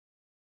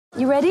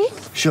You ready?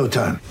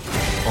 Showtime.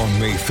 On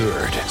May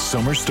 3rd,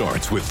 summer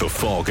starts with The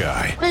Fall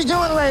Guy. Let's do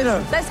it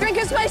later. Let's drink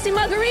a spicy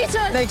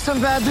margarita. Make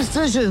some bad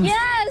decisions.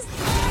 Yes!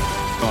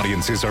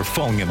 Audiences are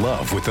falling in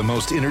love with the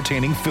most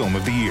entertaining film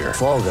of the year.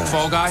 Fall Guy.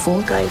 Fall Guy?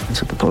 Fall guy.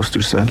 That's what the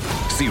poster said.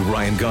 See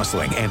Ryan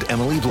Gosling and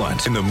Emily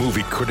Blunt in the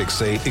movie critics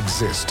say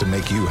exists to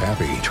make you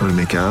happy. Trying to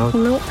make it out?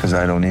 Nope. Because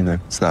I don't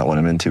either. It's not what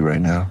I'm into right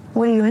now.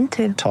 What are you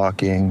into?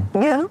 Talking.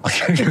 Yeah.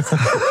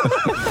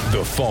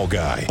 The Fall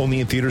Guy.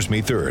 Only in theaters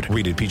May 3rd.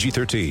 Rated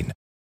PG-13.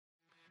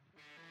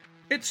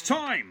 It's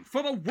time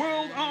for the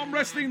World Arm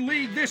Wrestling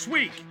League this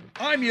week.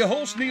 I'm your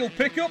host, Neil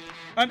Pickup,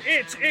 and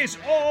it is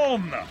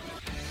on!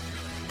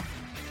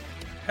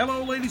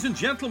 Hello, ladies and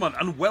gentlemen,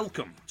 and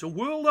welcome to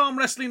World Arm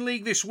Wrestling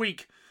League this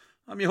week.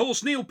 I'm your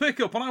host, Neil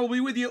Pickup, and I will be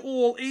with you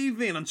all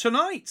evening. And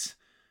tonight,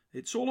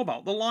 it's all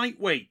about the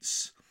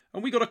lightweights.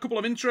 And we got a couple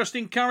of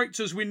interesting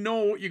characters. We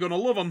know you're going to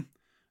love them,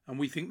 and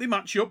we think they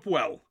match up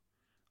well.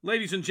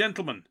 Ladies and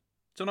gentlemen,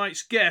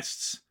 tonight's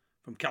guests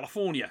from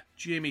California,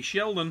 Jamie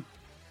Sheldon.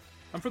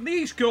 And from the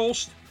East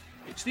Coast,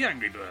 it's the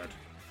Angry Bird,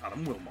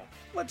 Adam Wilmot.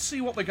 Let's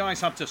see what the guys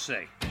had to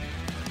say.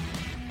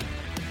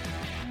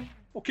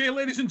 Okay,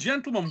 ladies and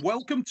gentlemen,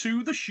 welcome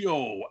to the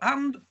show.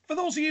 And for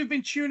those of you who've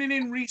been tuning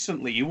in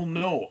recently, you will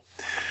know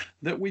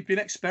that we've been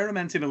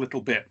experimenting a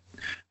little bit.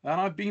 And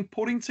I've been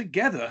putting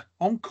together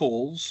on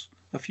calls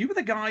a few of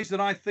the guys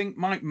that I think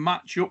might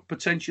match up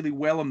potentially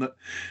well and that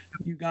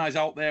you guys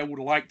out there would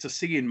like to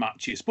see in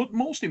matches. But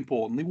most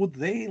importantly, would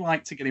they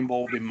like to get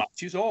involved in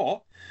matches,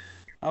 or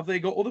have they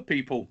got other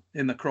people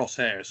in the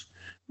crosshairs?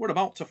 We're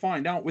about to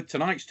find out with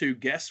tonight's two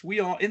guests. We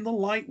are in the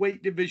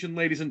lightweight division,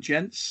 ladies and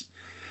gents,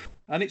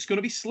 and it's going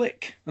to be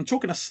slick. And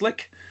talking of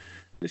slick,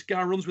 this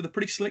guy runs with a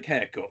pretty slick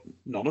haircut.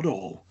 Not at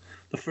all.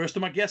 The first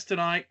of my guests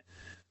tonight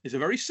is a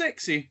very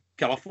sexy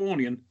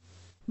Californian,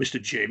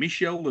 Mr. Jamie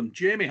Sheldon.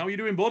 Jamie, how you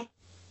doing, bud?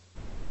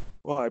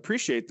 Well, I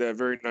appreciate that.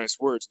 Very nice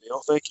words,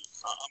 Neil. Thank you.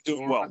 I'm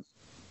doing well.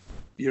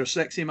 You're a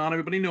sexy man.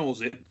 Everybody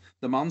knows it.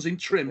 The man's in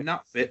trim,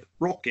 nat fit,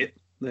 rocket.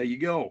 There you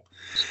go.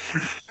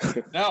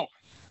 Now,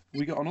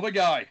 we got another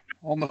guy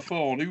on the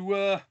phone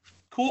who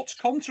courts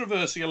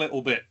controversy a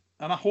little bit,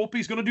 and I hope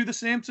he's going to do the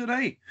same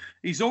today.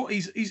 He's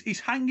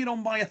hanging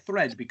on by a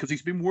thread because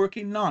he's been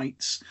working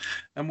nights,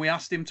 and we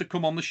asked him to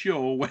come on the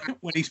show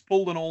when he's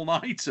pulled an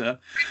all-nighter,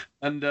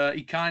 and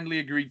he kindly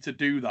agreed to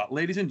do that.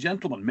 Ladies and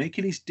gentlemen,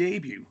 making his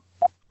debut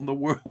on the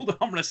World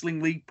Arm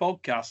Wrestling League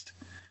podcast,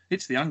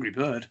 it's the Angry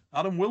Bird,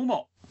 Adam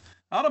Wilmot.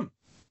 Adam,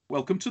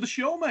 welcome to the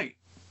show, mate.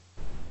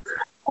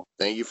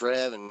 Thank you for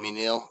having me,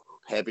 Neil.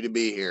 Happy to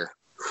be here.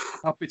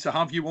 Happy to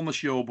have you on the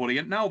show, buddy.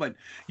 And now then,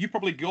 you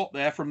probably got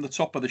there from the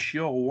top of the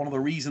show. One of the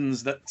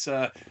reasons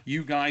that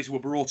you guys were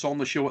brought on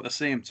the show at the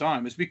same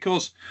time is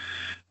because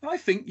I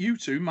think you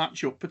two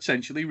match up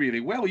potentially really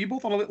well. You're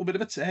both on a little bit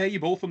of a tear.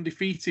 You're both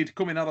undefeated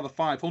coming out of the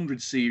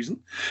 500 season.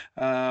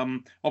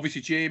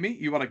 Obviously, Jamie,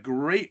 you had a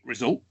great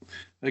result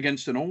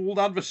against an old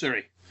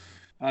adversary.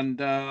 And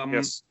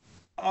Yes.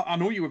 I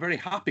know you were very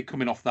happy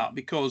coming off that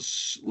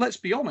because, let's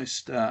be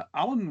honest,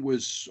 Alan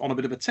was on a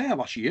bit of a tear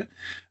last year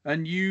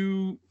and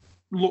you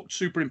looked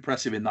super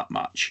impressive in that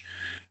match.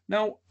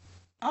 Now,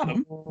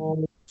 Adam,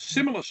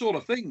 similar sort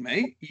of thing,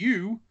 mate.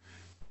 You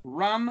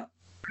ran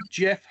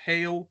Jeff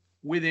Hale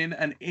within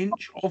an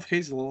inch of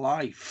his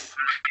life.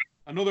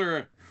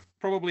 Another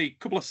probably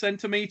couple of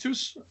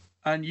centimetres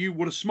and you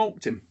would have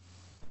smoked him.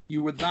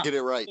 You were that Get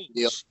it right,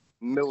 Neil.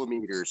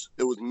 Millimeters.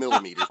 It was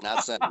millimeters,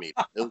 not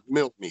centimeters. It was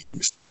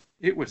millimeters.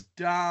 It was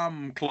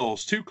damn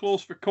close, too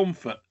close for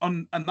comfort.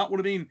 And that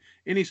would have been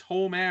in his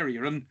home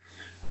area. And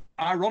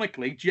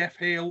ironically, Jeff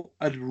Hale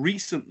had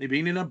recently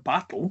been in a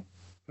battle,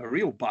 a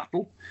real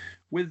battle,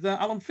 with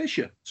Alan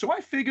Fisher. So I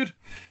figured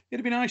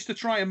it'd be nice to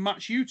try and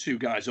match you two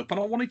guys up.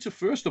 And I wanted to,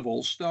 first of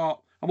all, start,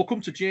 and we'll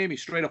come to Jamie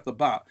straight off the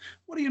bat.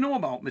 What do you know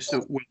about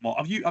Mr. Wilmot?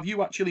 Have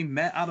you actually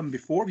met Adam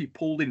before? Have you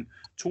pulled in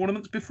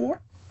tournaments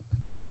before?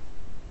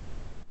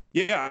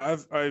 Yeah,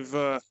 I've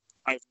met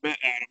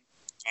Adam.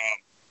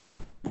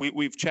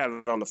 We've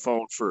chatted on the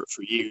phone for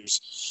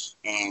years,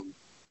 and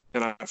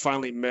I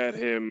finally met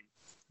him.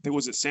 I think,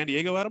 was it San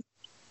Diego, Adam?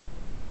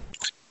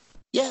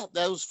 Yeah,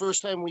 that was the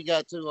first time we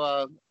got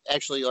to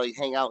actually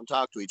hang out and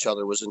talk to each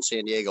other was in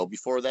San Diego.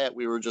 Before that,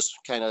 we were just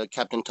kind of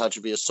kept in touch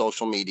via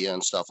social media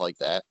and stuff like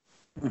that.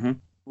 Mm-hmm.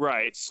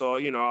 Right. So,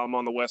 I'm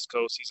on the West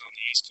Coast. He's on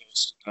the East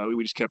Coast.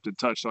 We just kept in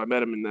touch. So I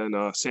met him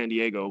in San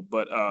Diego.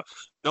 But,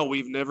 no,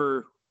 we've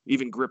never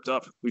even gripped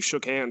up. We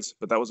shook hands,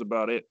 but that was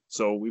about it.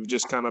 So we've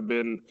just kind of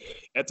been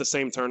at the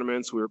same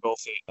tournaments. We were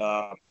both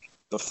at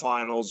the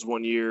finals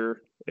one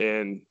year,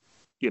 and,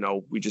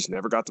 we just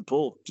never got to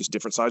pull, just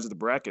different sides of the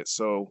bracket.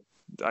 So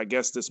I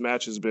guess this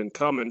match has been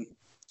coming.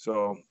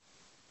 So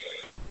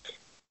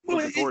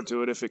looking forward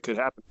to it if it could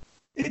happen.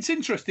 It's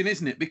interesting,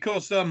 isn't it?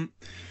 Because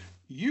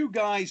you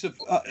guys have,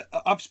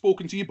 I've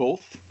spoken to you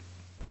both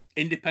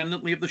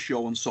independently of the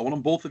show and so on,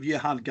 and both of you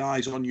had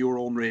guys on your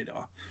own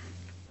radar.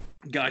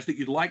 Guys that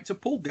you'd like to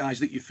pull, guys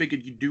that you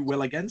figured you'd do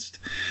well against.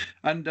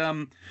 And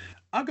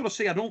I've got to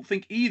say, I don't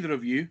think either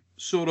of you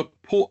sort of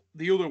put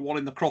the other one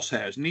in the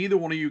crosshairs. Neither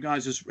one of you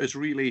guys has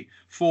really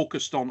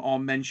focused on or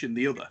mentioned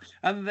the other.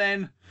 And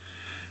then,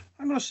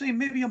 I'm going to say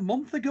maybe a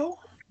month ago,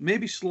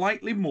 maybe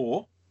slightly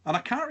more, and I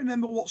can't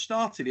remember what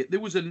started it. There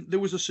was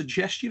a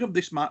suggestion of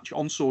this match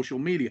on social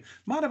media.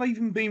 Might have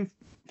even been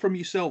from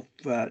yourself,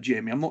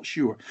 Jamie. I'm not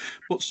sure,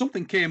 but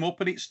something came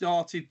up and it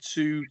started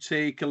to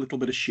take a little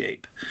bit of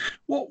shape.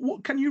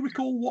 What can you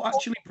recall? What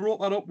actually brought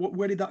that up?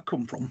 Where did that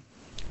come from?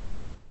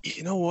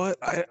 You know what?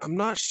 I'm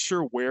not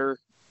sure where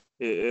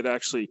it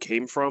actually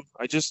came from.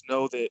 I just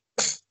know that,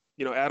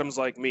 Adam's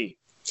like me.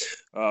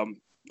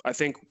 I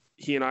think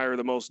he and I are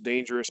the most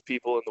dangerous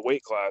people in the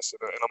weight class,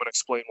 and I'm going to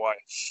explain why.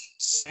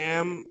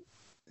 Sam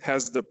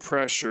has the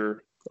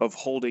pressure of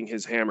holding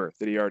his hammer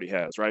that he already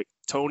has, right?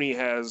 Tony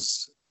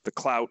has the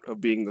clout of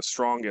being the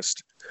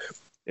strongest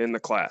in the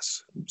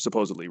class,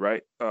 supposedly,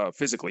 right?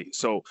 Physically.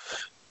 So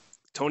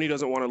Tony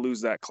doesn't want to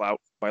lose that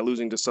clout by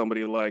losing to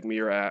somebody like me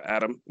or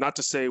Adam. Not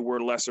to say we're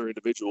lesser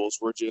individuals.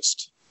 We're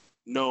just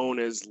known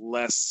as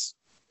less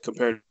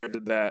compared to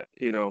that,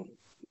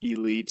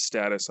 elite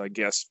status, I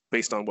guess,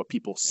 based on what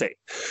people say.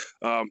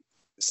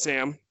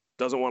 Sam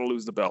doesn't want to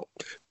lose the belt.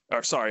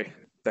 Or sorry,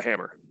 the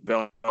hammer.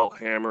 Belt,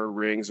 hammer,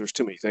 rings. There's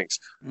too many things.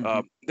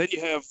 Mm-hmm. Then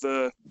you have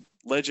the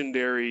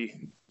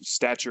legendary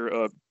stature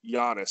of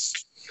Giannis.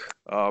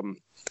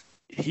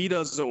 He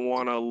doesn't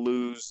want to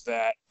lose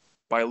that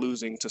by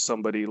losing to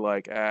somebody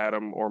like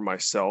Adam or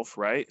myself,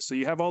 right? So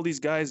you have all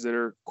these guys that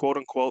are, quote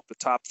unquote, the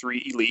top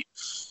 3 elite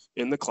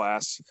in the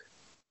class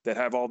that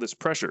have all this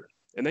pressure.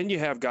 And then you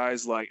have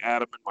guys like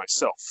Adam and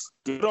myself,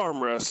 good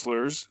arm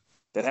wrestlers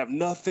that have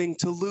nothing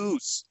to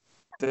lose,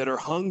 that are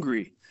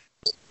hungry,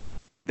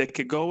 that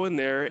could go in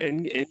there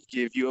and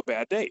give you a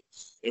bad day.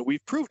 And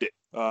we've proved it.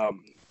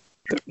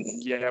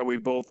 Yeah, we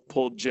both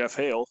pulled Jeff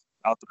Hale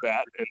out the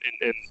bat.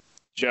 And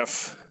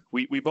Jeff,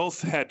 we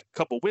both had a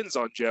couple wins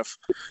on Jeff.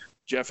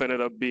 Jeff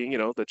ended up being,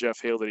 the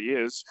Jeff Hale that he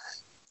is,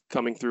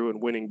 coming through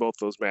and winning both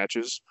those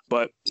matches.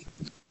 But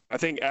I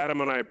think Adam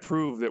and I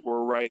proved that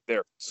we're right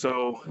there.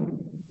 So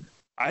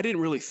I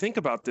didn't really think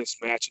about this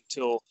match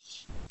until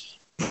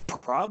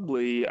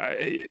probably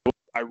I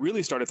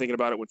really started thinking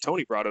about it when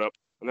Tony brought it up.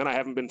 And then I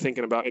haven't been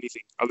thinking about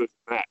anything other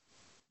than that.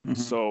 Mm-hmm.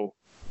 So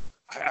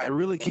I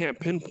really can't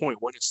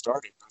pinpoint when it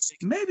started. I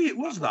think maybe it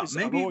was that.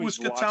 Maybe it was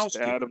Katowski.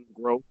 Adam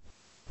grow.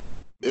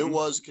 It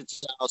was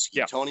Katowski.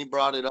 Yeah. Tony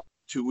brought it up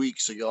 2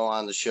 weeks ago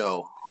on the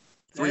show.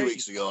 3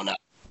 weeks ago now.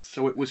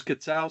 So it was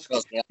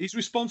Katowski. He's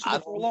responsible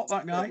for a lot,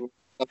 that guy.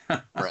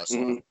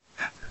 Wrestling.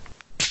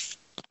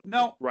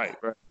 No. Right.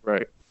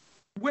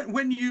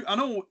 When you, I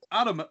know,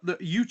 Adam,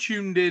 that you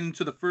tuned in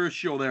to the first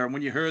show there, and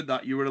when you heard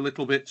that, you were a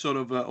little bit sort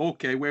of,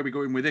 okay, where are we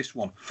going with this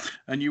one?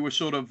 And you were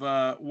sort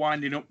of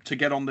winding up to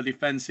get on the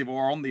defensive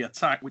or on the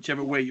attack,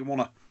 whichever way you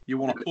want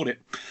to put it.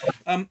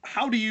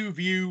 How do you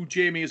view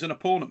Jamie as an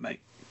opponent, mate?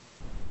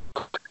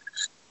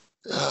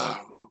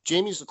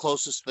 Jamie's the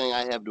closest thing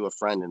I have to a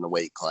friend in the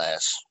weight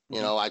class.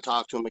 I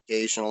talk to him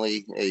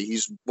occasionally.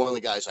 He's one of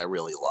the guys I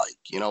really like,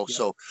 Yeah.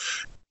 So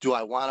do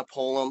I want to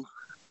pull him?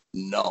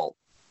 No.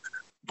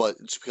 But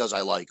it's because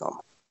I like him,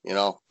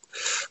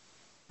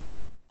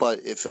 But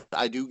if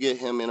I do get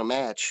him in a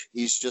match,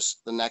 he's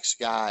just the next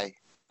guy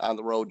on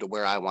the road to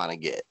where I want to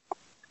get.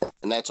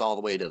 And that's all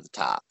the way to the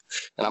top.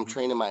 And I'm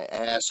training my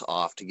ass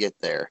off to get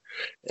there.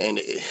 And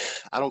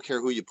I don't care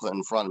who you put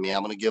in front of me.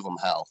 I'm going to give him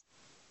hell.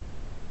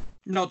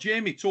 Now,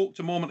 Jamie talked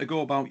a moment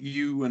ago about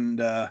you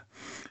and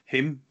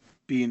him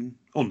being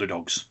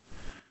underdogs.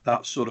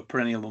 That sort of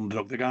perennial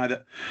underdog, the guy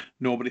that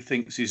nobody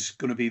thinks is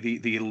going to be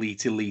the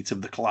elite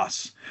of the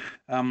class.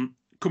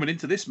 Coming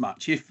into this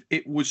match, if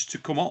it was to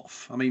come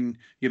off, I mean,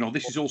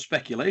 this is all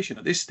speculation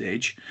at this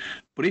stage,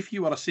 but if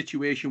you had a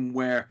situation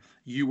where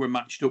you were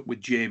matched up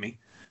with Jamie,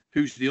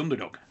 who's the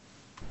underdog?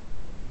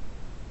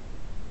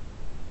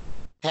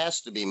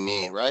 Has to be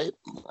me, right?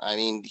 I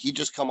mean, he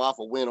just come off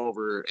a win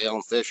over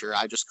Alan Fisher.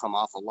 I just come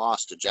off a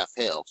loss to Jeff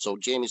Hale. So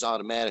Jamie's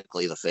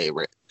automatically the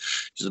favorite.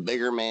 He's a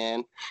bigger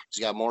man. He's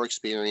got more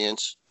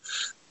experience.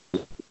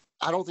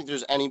 I don't think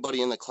there's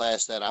anybody in the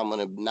class that I'm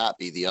going to not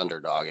be the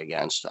underdog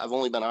against. I've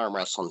only been arm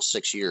wrestling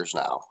 6 years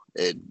now.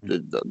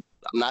 I'm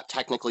not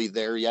technically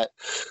there yet,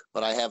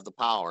 but I have the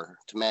power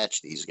to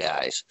match these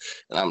guys.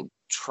 And I'm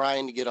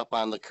trying to get up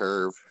on the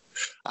curve.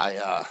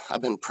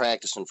 I've been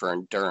practicing for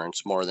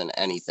endurance more than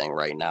anything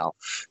right now.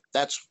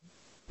 That's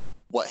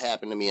what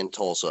happened to me in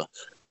Tulsa.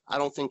 I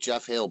don't think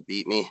Jeff Hale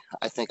beat me.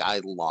 I think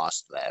I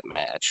lost that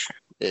match,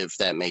 if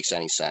that makes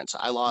any sense.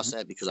 I lost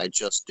that because I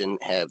just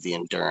didn't have the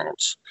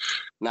endurance.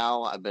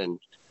 Now I've been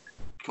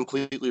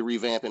completely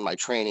revamping my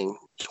training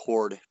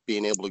toward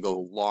being able to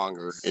go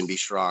longer and be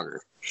stronger.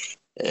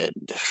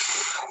 And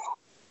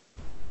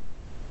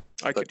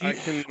I can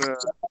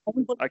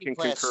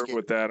concur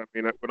with that. I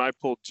mean, when I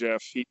pulled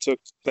Jeff, he took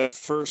that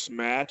first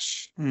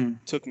match,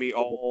 took me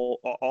all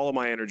of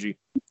my energy,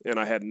 and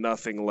I had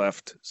nothing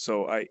left.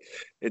 So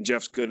and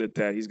Jeff's good at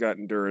that. He's got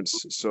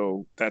endurance.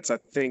 So I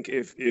think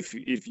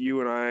if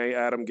you and I,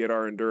 Adam, get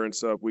our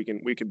endurance up, we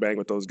can bang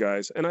with those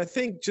guys. And I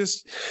think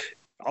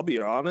I'll be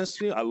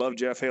honest, I love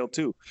Jeff Hale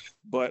too,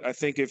 but I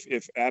think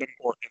if Adam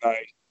and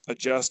I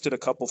adjusted a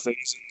couple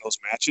things in those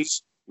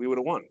matches, we would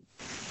have won.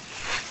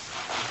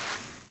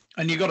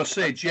 And you got to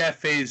say,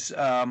 Jeff is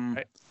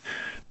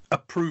a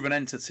proven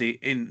entity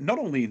in not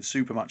only in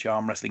supermatch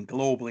arm wrestling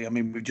globally. I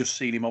mean, we've just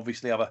seen him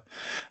obviously have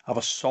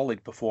a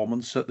solid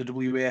performance at the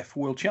WAF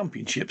World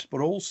Championships,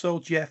 but also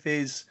Jeff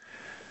is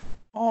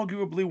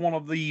arguably one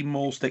of the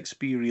most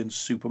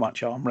experienced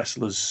supermatch arm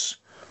wrestlers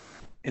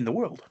in the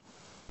world.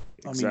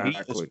 Exactly. I mean, he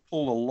has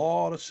pulled a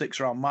lot of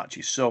 6-round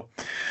matches, so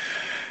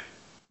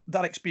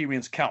that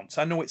experience counts.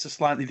 I know it's a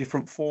slightly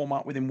different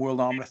format within World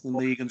Arm Wrestling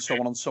League and so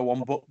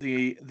on, but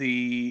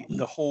the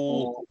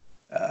whole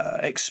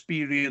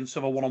experience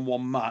of a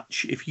one-on-one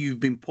match, if you've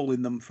been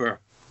pulling them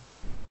for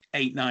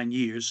 8-9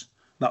 years,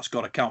 that's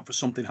got to count for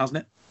something, hasn't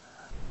it?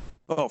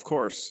 Oh, of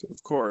course.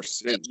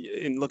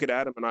 And look at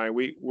Adam and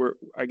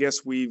I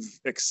guess we've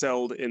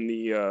excelled in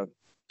the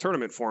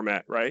tournament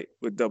format, right,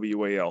 with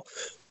WAL.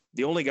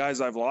 The only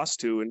guys I've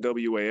lost to in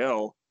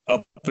WAL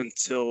up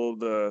until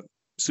the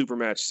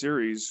Supermatch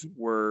series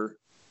were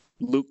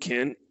Luke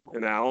Kent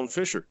and Alan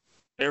Fisher.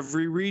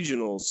 Every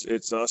regionals,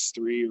 it's us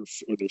three, or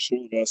there's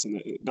 4 of us,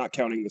 and not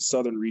counting the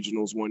Southern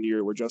regionals one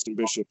year where Justin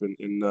Bishop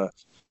and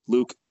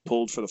Luke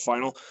pulled for the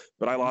final.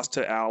 But I lost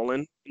to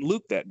Alan and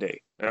Luke that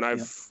day, and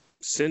I've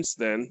since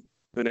then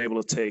been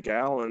able to take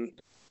Alan.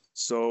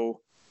 So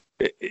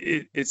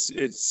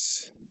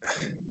it's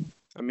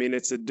I mean,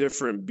 it's a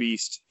different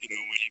beast, when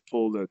you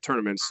pull the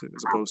tournaments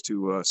as opposed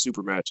to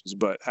super matches.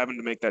 But having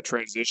to make that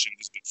transition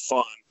has been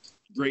fun,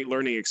 great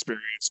learning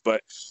experience.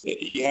 But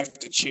you have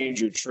to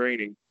change your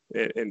training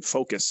and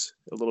focus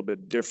a little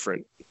bit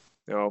different.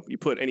 You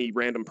put any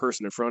random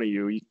person in front of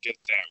you, you can get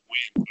that win.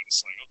 But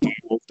it's like, okay,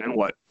 well, then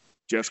what?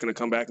 Jeff's going to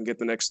come back and get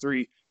the next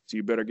 3, so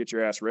you better get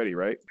your ass ready,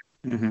 right?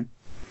 Mm-hmm.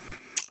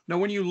 Now,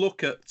 when you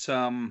look at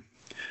Adam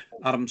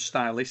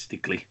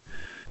stylistically,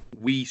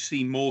 we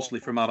see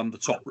mostly from Adam the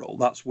top roll.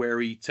 That's where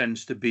he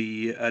tends to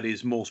be at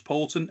his most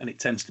potent, and it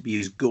tends to be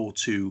his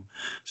go-to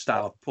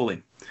style of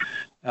pulling.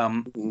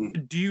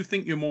 Do you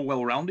think you're more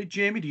well-rounded,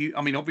 Jamie?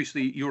 I mean,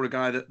 obviously you're a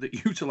guy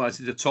that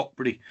utilizes the top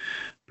pretty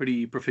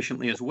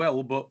proficiently as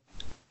well, but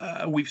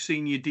we've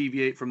seen you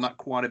deviate from that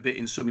quite a bit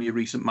in some of your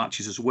recent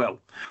matches as well.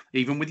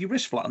 Even with your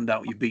wrist flattened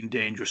out, you've been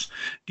dangerous.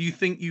 Do you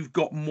think you've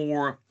got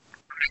more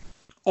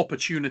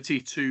opportunity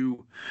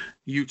to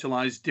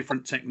utilize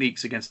different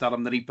techniques against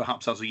Adam than he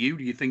perhaps has of you?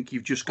 Do you think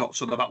you've just got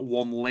sort of that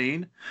one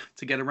lane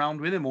to get around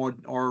with him, or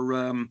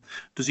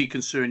does he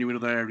concern you in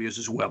other areas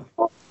as well?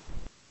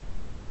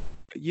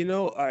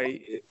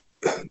 The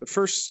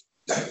first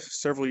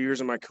several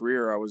years of my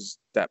career, I was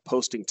that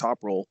posting top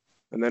roll,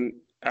 and then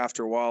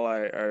after a while,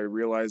 I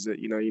realized that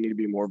you need to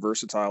be more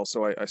versatile.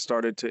 So I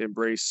started to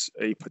embrace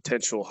a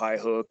potential high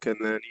hook, and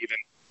then even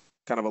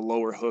kind of a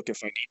lower hook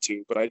if I need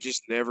to, but I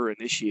just never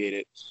initiate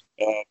it.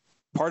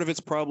 Part of it's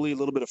probably a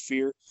little bit of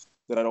fear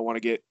that I don't want to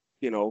get,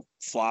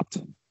 flopped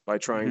by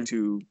trying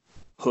to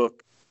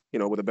hook,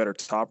 with a better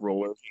top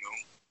roller.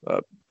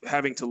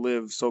 Having to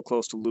live so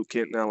close to Luke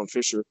Kent and Alan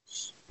Fisher,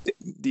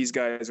 these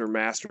guys are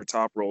master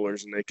top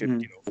rollers, and they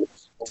can,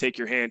 take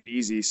your hand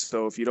easy.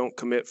 So if you don't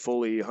commit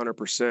fully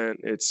 100%,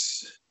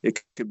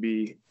 it could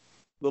be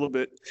a little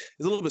bit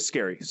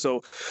scary.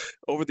 So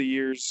over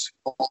the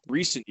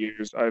recent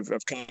years, I've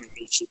kind of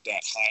nurtured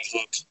that high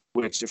hook,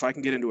 which if I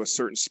can get into a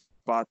certain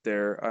spot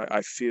there,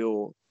 I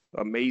feel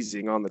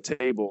amazing on the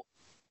table.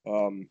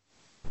 Like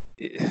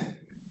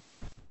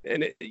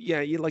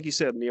you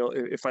said, Neil,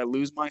 if I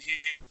lose my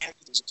hand,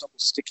 there's a couple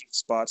sticking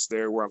spots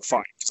there where I'm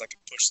fine because I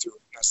can push through.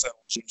 That's that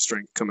old gym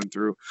strength coming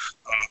through.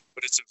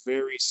 But it's a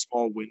very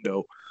small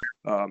window,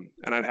 and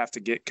I'd have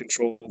to get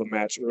control of the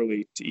match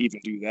early to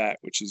even do that,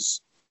 which is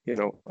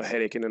a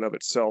headache in and of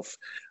itself.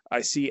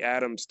 I see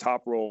Adam's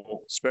top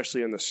roll,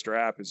 especially in the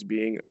strap, as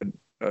being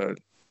a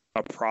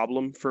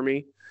problem for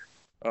me.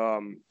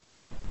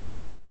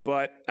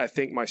 But I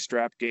think my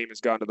strap game has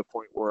gotten to the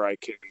point where I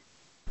can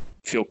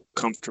feel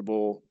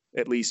comfortable,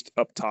 at least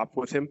up top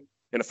with him.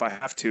 And if I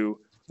have to,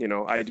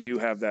 I do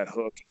have that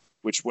hook,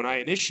 which when I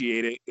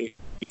initiate it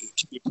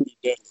can be pretty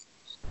deadly.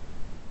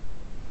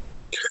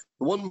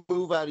 One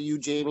move out of you,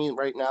 Jamie,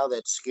 right now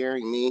that's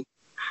scaring me,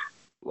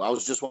 I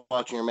was just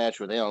watching your match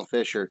with Alan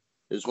Fisher,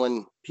 is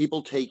when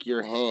people take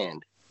your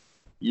hand,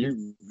 you're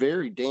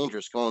very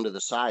dangerous going to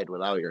the side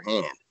without your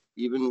hand.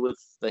 Even with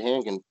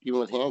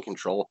hand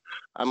control,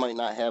 I might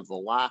not have the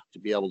lock to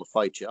be able to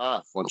fight you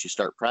off once you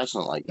start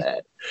pressing like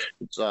that.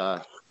 It's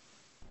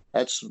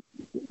that's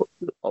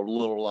a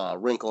little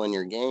wrinkle in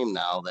your game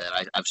now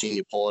that I've seen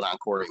you pull it on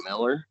Corey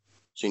Miller,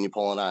 seen you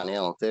pull it on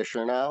Alan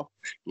Fisher now.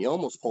 You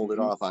almost pulled it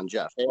off on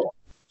Jeff Hale.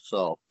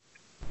 So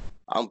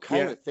I'm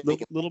kind of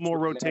thinking a little more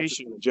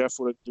rotation. Jeff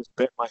would have just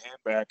bent my hand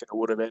back and it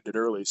would have ended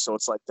early. So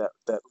it's like that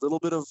little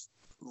bit of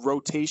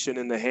rotation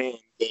in the hand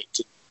that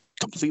could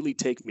completely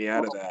take me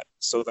out of that.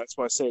 So that's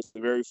why I say it's a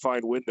very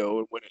fine window,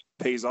 and when it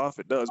pays off,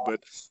 it does.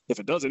 But if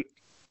it doesn't,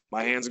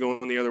 my hand's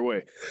going the other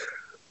way.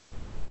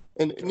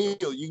 And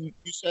Neil, you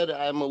said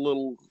I'm a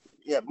little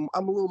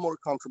I'm a little more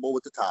comfortable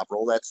with the top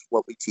roll. That's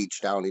what we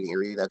teach down in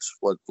Erie. That's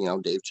what,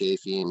 Dave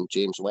Chafee and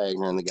James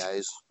Wagner and the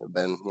guys have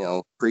been,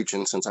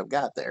 preaching since I've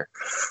got there.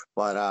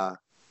 But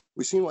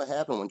we seen what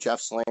happened when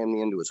Jeff slammed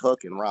me into his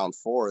hook in round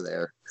 4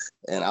 there,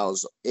 and I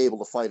was able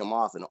to fight him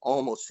off and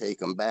almost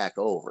take him back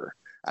over.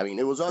 I mean,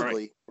 it was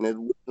ugly, and it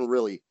wasn't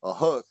really a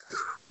hook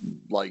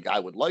like I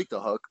would like to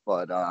hook,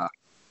 but I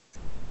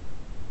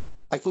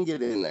can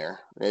get in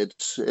there.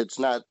 It's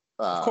not.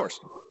 Of course.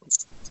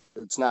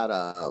 It's not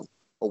a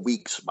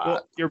weak spot.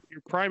 Well, your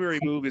primary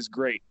move is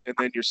great, and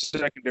then your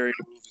secondary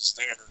move is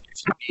standard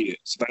if you need it.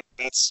 So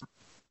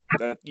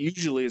that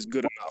usually is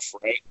good enough,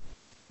 right?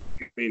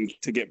 I mean,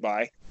 to get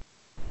by.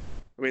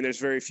 I mean, there's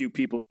very few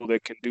people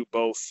that can do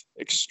both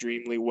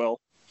extremely well.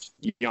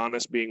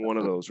 Giannis being one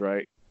of those,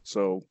 right?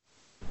 So,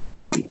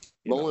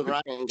 Nolan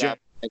Ryan Jeff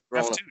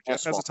got too.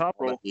 Jeff has a top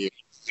roll.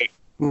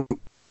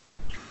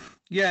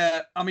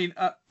 Yeah, I mean,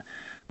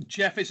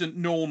 Jeff isn't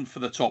known for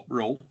the top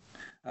roll,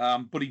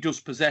 but he does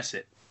possess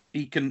it.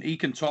 He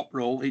can top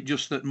roll. It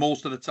just that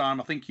most of the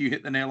time, I think you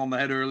hit the nail on the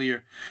head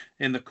earlier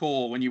in the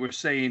call when you were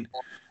saying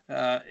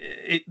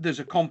there's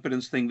a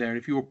confidence thing there.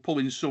 If you were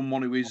pulling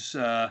someone who is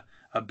a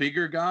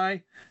bigger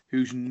guy,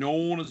 who's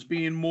known as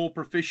being more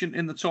proficient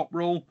in the top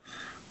roll,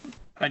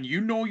 and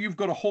you've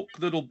got a hook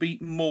that'll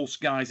beat most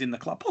guys in the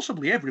class,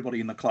 possibly everybody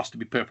in the class, to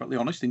be perfectly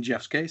honest. In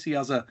Jeff's case, he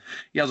has a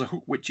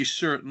hook which is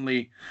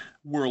certainly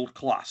world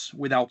class,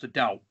 without a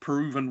doubt,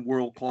 proven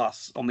world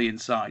class on the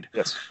inside.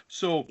 Yes.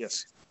 So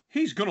yes,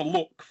 he's going to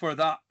look for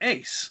that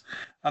ace,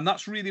 and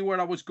that's really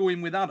where I was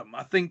going with Adam.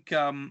 I think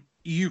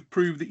you've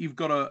proved that you've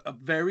got a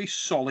very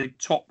solid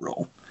top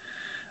roll.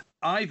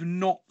 I've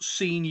not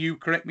seen you,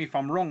 correct me if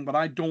I'm wrong, but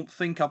I don't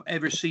think I've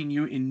ever seen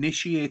you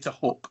initiate a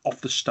hook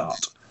off the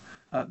start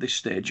at this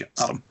stage,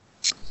 Adam.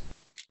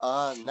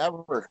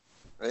 Never.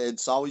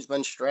 It's always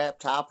been strap,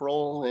 top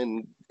roll,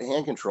 and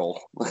hand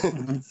control.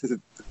 Mm-hmm.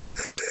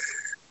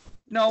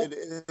 No,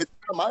 it's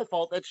not my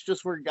fault. That's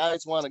just where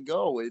guys want to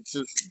go. It's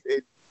just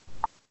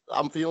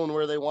I'm feeling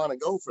where they want to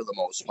go for the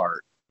most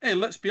part. Hey,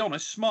 let's be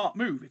honest, smart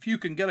move. If you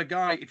can get a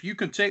guy, if you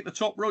can take the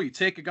top row, you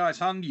take a guy's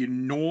hand, you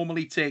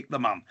normally take the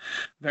man.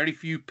 Very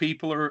few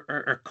people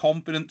are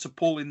confident to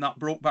pull in that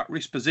broke back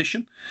wrist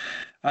position.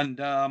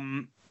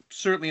 And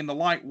certainly in the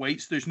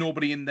lightweights, there's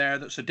nobody in there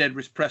that's a dead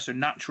wrist presser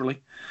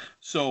naturally.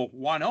 So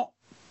why not?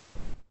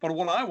 But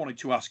what I wanted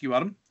to ask you,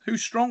 Adam,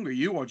 who's stronger,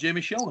 you or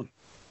Jamie Sheldon?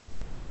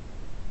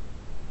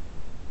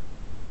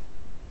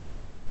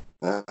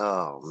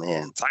 Oh,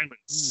 man.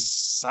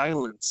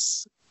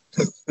 Silence.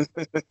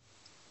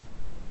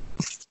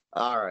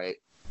 All right.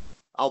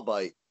 I'll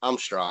bite. I'm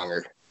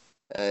stronger.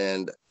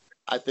 And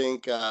I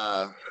think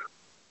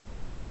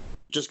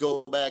just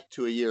go back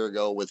to a year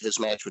ago with his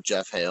match with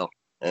Jeff Hale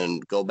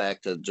and go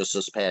back to just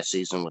this past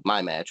season with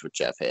my match with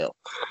Jeff Hale.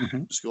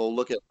 Mm-hmm. Just go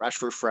look at fresh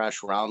for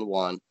fresh, round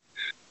 1.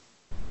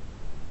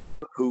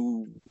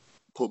 Who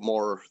put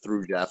more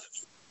through Jeff?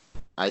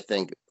 I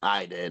think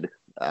I did.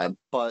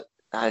 But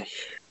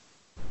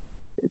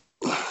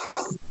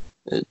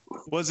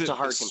was it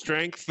a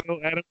strength though,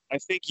 Adam? I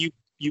think you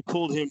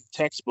pulled him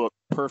textbook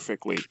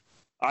perfectly.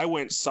 I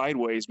went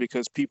sideways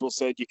because people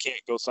said you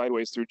can't go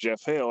sideways through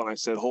Jeff Hale, and I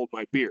said hold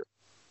my beer.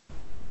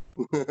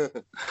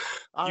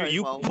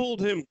 You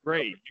pulled him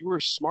great. You were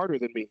smarter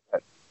than me.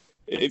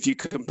 If you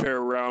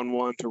compare round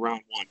 1 to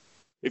round 1,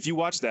 if you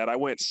watch that, I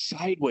went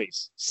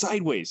sideways.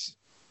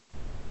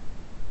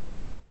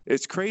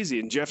 It's crazy,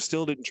 and Jeff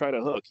still didn't try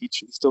to hook. He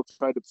still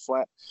tried to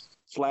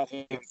flat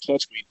hand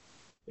catch me,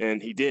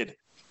 and he did.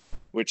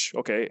 Which,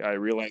 okay, I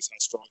realize how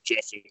strong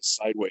Jeff is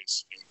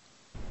sideways.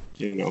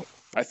 You know,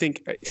 I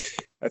think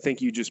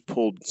you just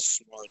pulled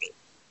smarter.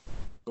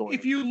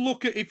 If you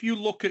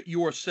look at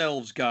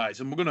yourselves, guys,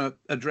 and we're going to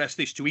address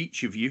this to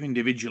each of you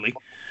individually,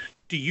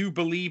 do you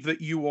believe that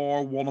you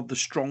are one of the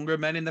stronger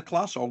men in the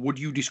class, or would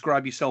you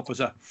describe yourself as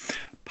a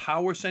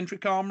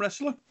power-centric arm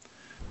wrestler?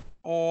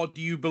 Or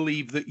do you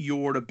believe that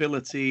your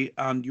ability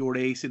and your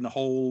ace in the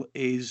hole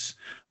is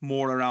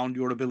more around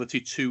your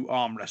ability to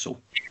arm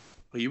wrestle?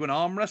 Are you an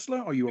arm wrestler?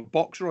 Are you a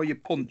boxer? Or are you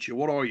a puncher?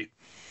 What are you?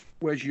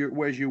 Where's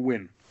your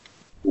win?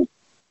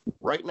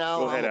 Right now,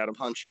 Go ahead, I'm Adam.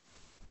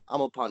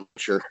 a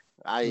puncher.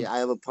 I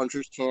have a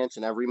puncher's chance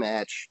in every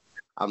match.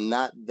 I'm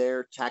not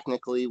there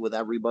technically with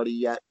everybody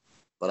yet,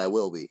 but I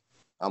will be.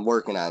 I'm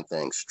working on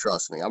things.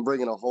 Trust me. I'm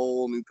bringing a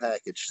whole new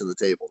package to the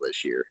table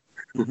this year.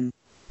 Mm-hmm.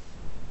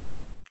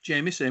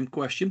 Jamie, same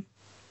question.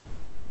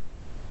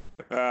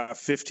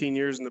 15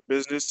 years in the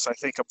business, I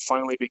think I'm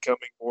finally becoming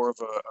more of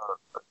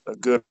a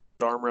good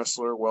arm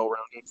wrestler,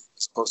 well-rounded,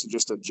 as opposed to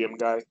just a gym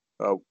guy.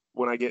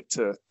 When I get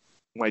to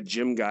my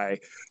gym guy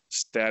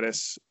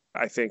status,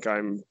 I think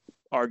I'm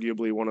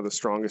arguably one of the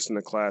strongest in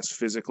the class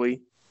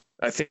physically.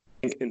 I think,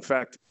 in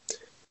fact,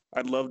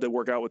 I'd love to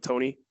work out with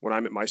Tony when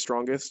I'm at my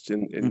strongest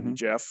and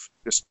Jeff,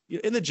 just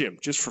in the gym,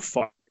 just for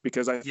fun,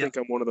 because I think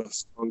I'm one of the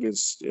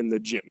strongest in the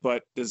gym.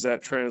 But does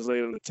that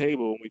translate on the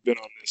table? We've been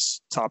on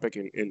this topic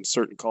in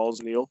certain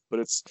calls, Neil, but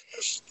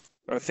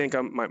I think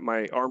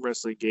my arm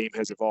wrestling game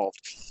has evolved.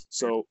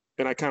 So,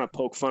 and I kind of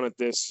poke fun at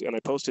this, and I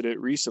posted it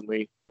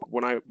recently.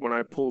 When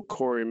I pulled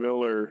Corey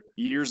Miller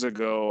years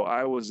ago,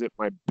 I was at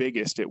my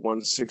biggest at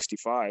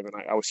 165, and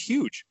I was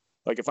huge.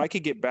 Like, if I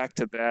could get back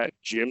to that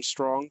gym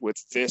strong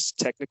with this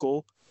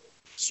technical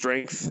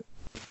strength,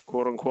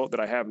 quote unquote, that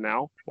I have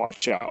now,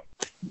 watch out.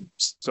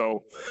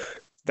 So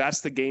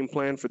that's the game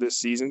plan for this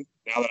season.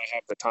 Now that I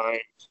have the time,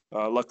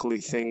 luckily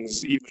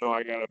things, even though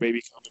I got a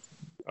baby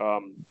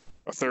coming,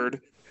 a third,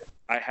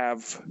 I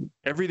have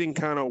everything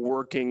kind of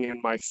working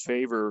in my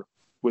favor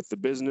with the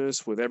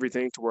business, with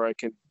everything, to where I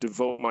can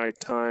devote my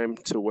time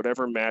to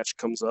whatever match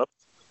comes up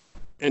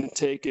and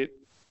take it.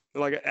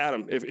 Like,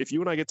 Adam, if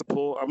you and I get to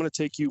pull, I'm going to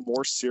take you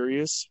more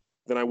serious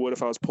than I would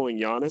if I was pulling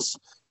Giannis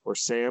or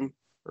Sam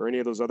or any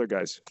of those other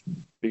guys,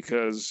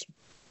 because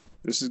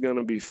this is going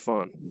to be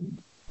fun.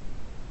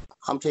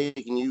 I'm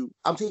taking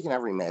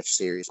every match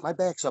serious. My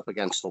back's up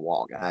against the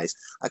wall, guys.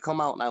 I come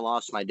out and I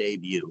lost my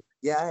debut.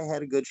 Yeah, I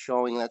had a good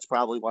showing. That's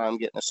probably why I'm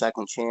getting a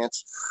second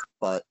chance,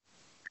 but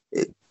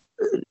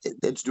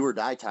it's do or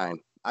die time.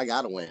 I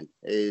got to win.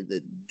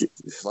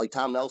 Like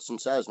Tom Nelson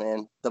says,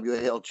 man,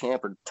 WAL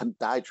champ or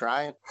die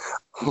trying.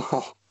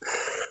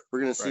 We're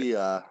going to see.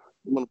 I'm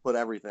going to put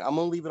everything. I'm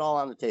going to leave it all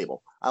on the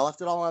table. I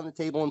left it all on the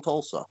table in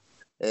Tulsa.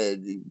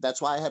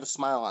 That's why I had a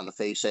smile on the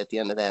face at the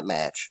end of that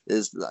match.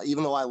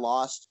 Even though I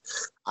lost,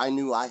 I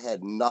knew I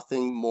had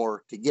nothing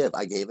more to give.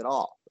 I gave it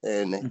all.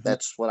 And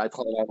that's what I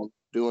plan on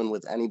doing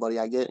with anybody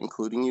I get,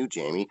 including you,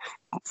 Jamie.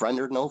 Friend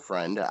or no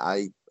friend,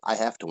 I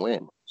have to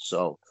win.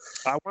 So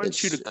I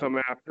want you to come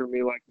after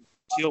me, like,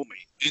 kill me.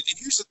 And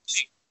here's the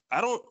thing.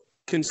 I don't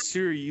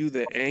consider you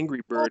the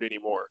Angry Bird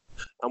anymore.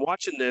 I'm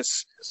watching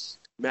this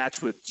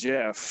match with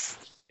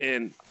Jeff,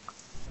 and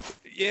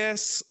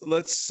yes,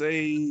 let's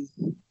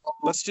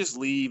just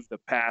leave the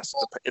past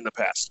in the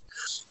past.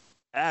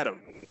 Adam,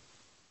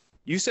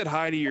 you said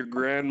hi to your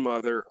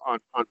grandmother on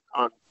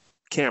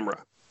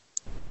camera.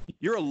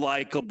 You're a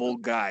likable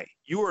guy.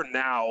 You are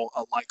now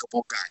a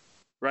likable guy,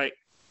 right?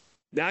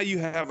 Now you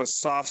have a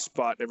soft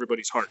spot in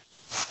everybody's heart.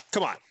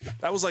 Come on.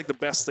 That was like the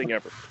best thing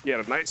ever. You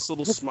had a nice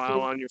little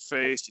smile on your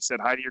face. You said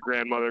hi to your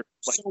grandmother.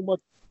 Like, so much.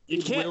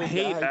 You can't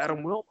hate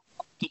Adam Wilmot.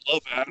 You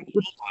love Adam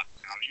Wilmot.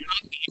 You're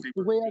not angry.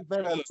 The way I've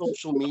been on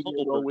social media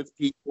with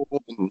people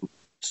and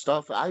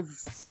stuff,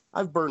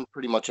 I've burned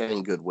pretty much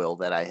any goodwill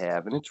that I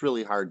have, and it's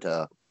really hard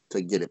to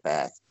get it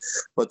back.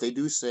 But they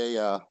do say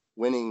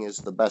winning is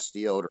the best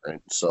deodorant.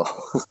 So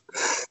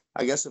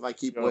I guess if I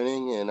keep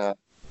winning and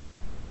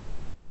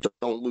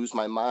don't lose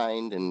my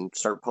mind and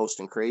start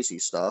posting crazy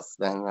stuff,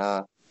 then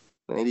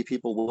maybe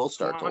people will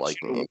start to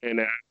like me.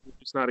 And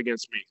it's not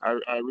against me.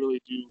 I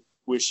really do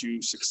wish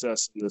you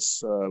success in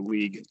this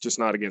league, just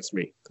not against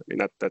me. I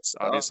mean, that's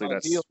obviously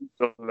that's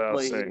without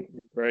saying,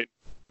 right?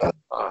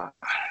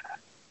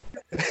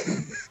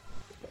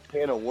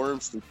 Can of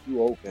worms to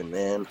chew open,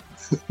 man.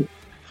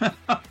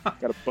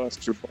 Gotta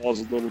bust your balls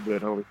a little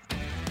bit, homie.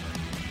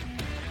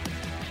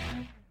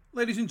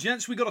 Ladies and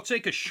gents, we got to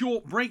take a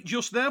short break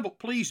just there, but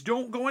please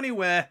don't go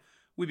anywhere.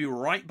 We'll be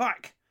right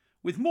back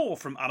with more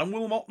from Adam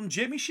Wilmot and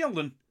Jamie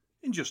Sheldon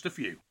in just a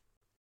few.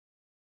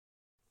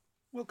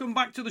 Welcome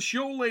back to the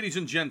show, ladies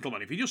and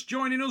gentlemen. If you're just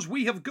joining us,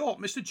 we have got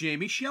Mr.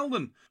 Jamie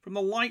Sheldon from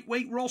the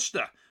lightweight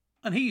roster,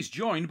 and he's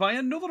joined by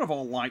another of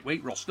our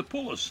lightweight roster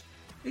pullers.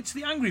 It's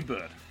the Angry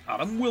Bird,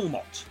 Adam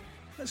Wilmot.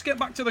 Let's get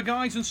back to the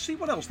guys and see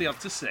what else they have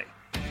to say.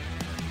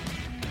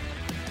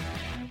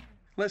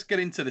 Let's get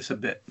into this a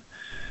bit.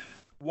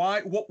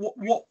 Why?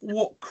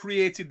 What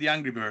created the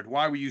Angry Bird?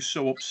 Why were you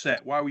so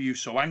upset? Why were you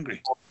so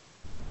angry?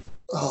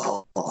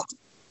 Oh,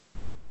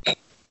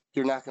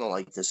 you're not going to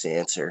like this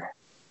answer.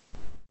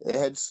 It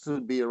had to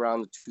be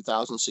around the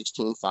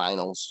 2016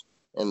 finals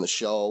and the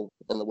show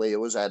and the way it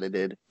was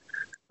edited.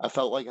 I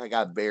felt like I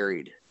got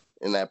buried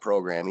in that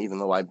program, even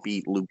though I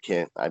beat Luke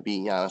Kent. I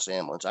beat Giannis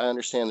Ambulance. I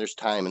understand there's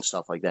time and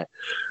stuff like that,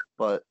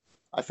 but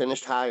I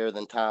finished higher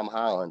than Tom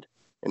Holland.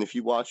 And if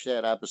you watch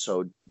that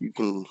episode, you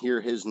can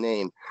hear his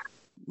name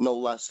no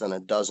less than a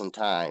dozen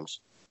times.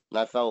 And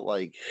I felt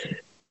like,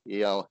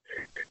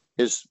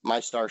 my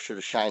star should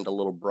have shined a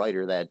little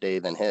brighter that day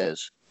than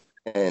his.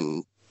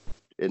 And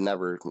it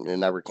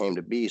never came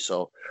to be.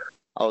 So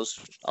I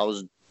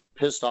was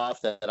pissed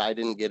off that I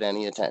didn't get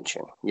any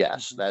attention.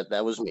 Yes,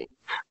 that was me.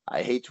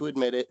 I hate to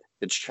admit it.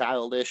 It's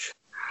childish,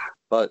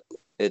 but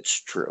it's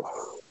true.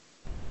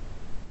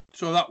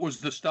 So that was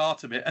the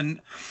start of it.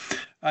 And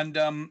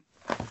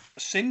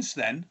since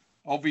then,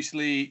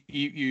 obviously,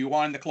 you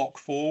wind the clock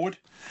forward.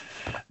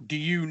 Do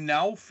you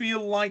now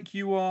feel like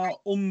you are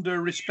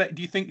under respect?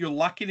 Do you think you're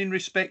lacking in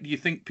respect? Do you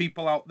think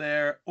people out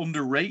there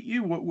underrate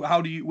you?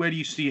 Where do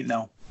you see it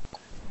now?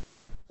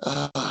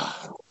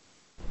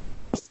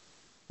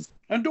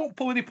 And don't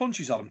pull any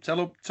punches, Adam.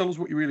 Tell us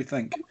what you really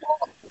think.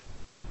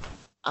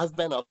 I've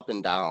been up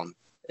and down.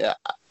 Yeah,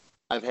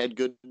 I've had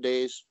good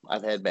days.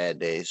 I've had bad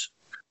days.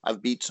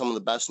 I've beat some of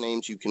the best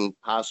names you can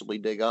possibly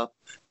dig up,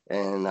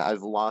 and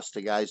I've lost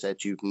to guys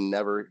that you've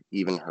never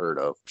even heard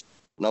of.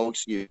 No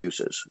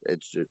excuses.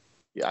 It's just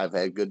Yeah, I've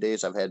had good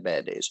days, I've had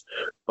bad days.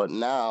 But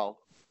now,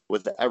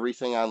 with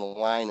everything on the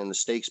line and the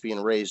stakes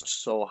being raised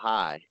so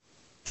high,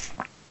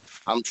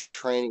 I'm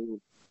training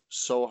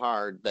so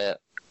hard that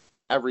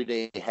every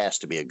day has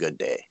to be a good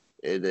day.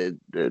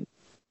 The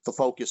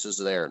focus is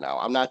there now.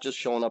 I'm not just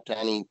showing up to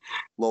any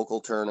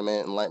local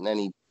tournament and letting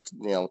any,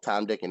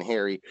 Tom, Dick, and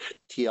Harry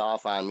tee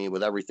off on me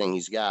with everything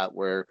he's got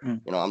where,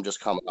 I'm just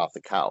coming off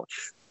the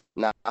couch.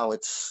 Now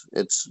it's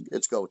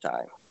go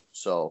time.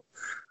 So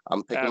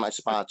I'm picking my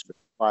spots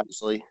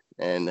wisely,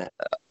 and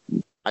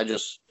I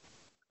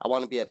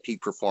want to be at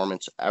peak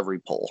performance every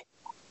pole.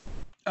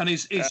 And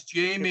is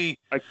Jamie...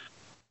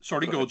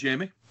 Sorry, go,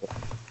 Jamie.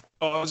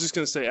 Oh, I was just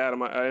going to say,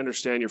 Adam, I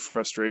understand your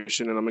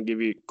frustration, and I'm going to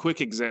give you a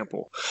quick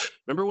example.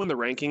 Remember when the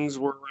rankings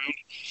were around?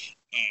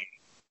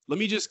 Let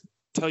me just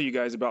tell you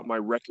guys about my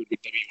record with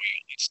WAL.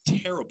 It's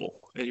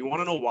terrible. And you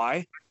want to know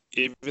why?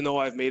 Even though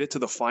I've made it to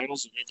the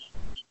finals,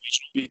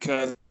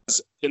 because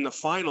in the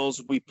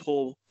finals, we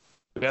pull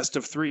best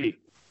of 3.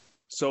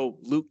 So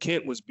Luke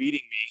Kent was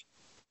beating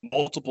me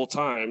multiple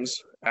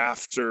times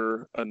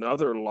after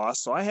another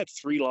loss. So I had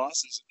 3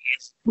 losses in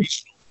every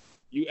regional.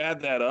 You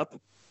add that up,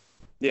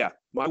 yeah,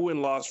 my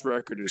win-loss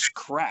record is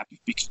crap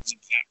because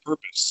of that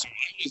purpose. So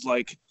I was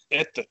like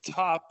at the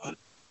top,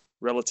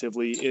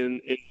 relatively, in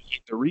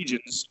the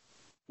regions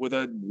with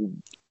a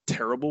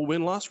terrible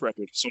win-loss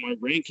record. So my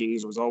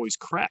rankings was always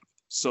crap.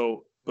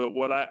 So, but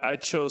what I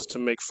chose to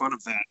make fun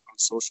of that on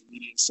social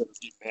media instead of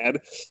get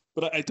mad.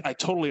 But I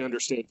totally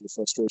understand your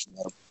frustration,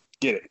 Adam.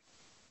 Get it.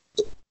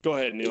 Go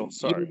ahead, Neil.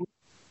 Sorry.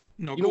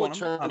 No, you know what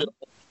turned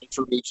it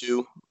for me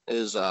too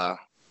is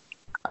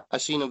I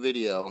seen a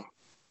video.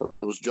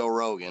 It was Joe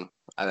Rogan.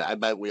 I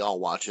bet we all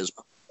watch his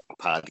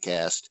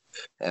podcast,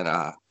 and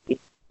it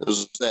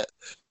was that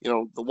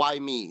the why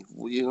me?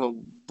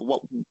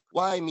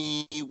 Why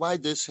me? Why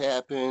this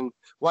happen?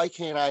 Why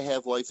can't I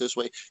have life this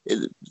way?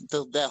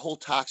 That whole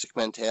toxic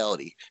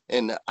mentality,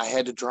 and I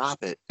had to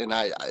drop it. And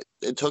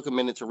it took a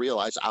minute to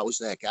realize I was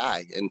that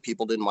guy, and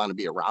people didn't want to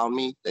be around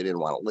me. They didn't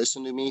want to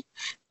listen to me.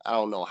 I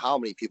don't know how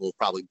many people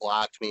probably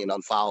blocked me and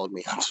unfollowed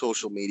me on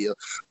social media,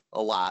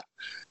 a lot.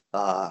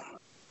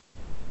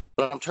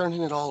 But I'm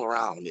turning it all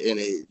around, and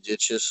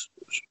it's just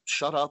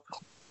shut up,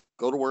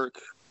 go to work,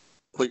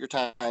 put your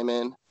time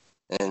in,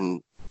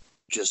 and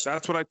just...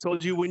 That's what I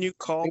told you when you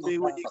called me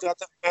when you got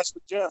that match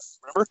with Jeff.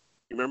 Remember?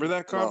 You remember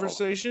that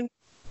conversation?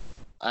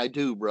 I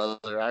do,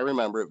 brother. I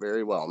remember it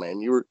very well,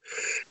 man.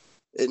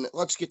 And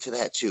let's get to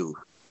that too.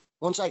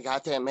 Once I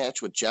got that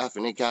match with Jeff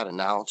and it got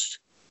announced,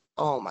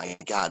 oh my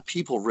God,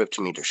 people ripped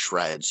me to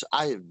shreds.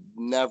 I have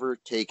never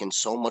taken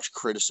so much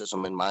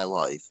criticism in my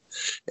life,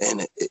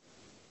 and it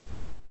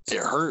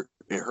hurt.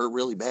 It hurt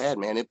really bad,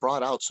 man. It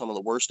brought out some of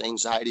the worst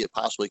anxiety it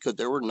possibly could.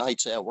 There were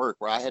nights at work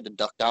where I had to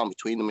duck down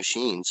between the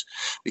machines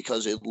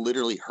because it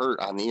literally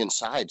hurt on the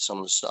inside, some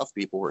of the stuff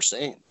people were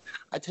saying.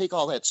 I take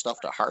all that stuff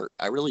to heart.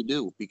 I really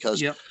do,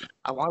 because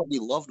I want to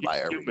be loved by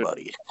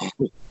everybody.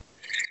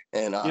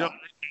 And I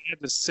had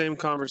the same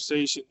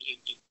conversation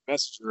in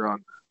Messenger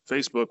on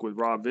Facebook with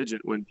Rob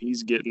Vigent when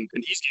he's getting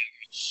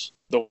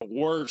the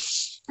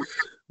worst,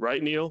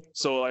 right, Neil?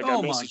 So I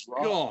messaged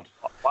Rob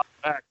a while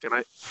back,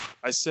 and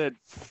I said,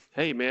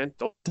 hey man,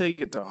 don't take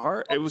it to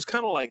heart. It was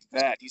kind of like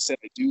that. He said,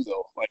 I do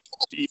though. Like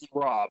even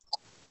Rob,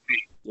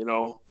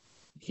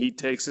 he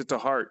takes it to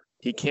heart.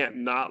 He can't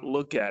not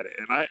look at it.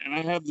 And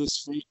I have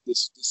this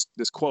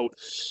quote: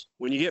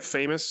 when you get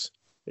famous,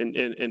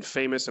 and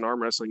famous in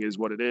arm wrestling is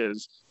what it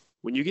is.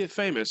 When you get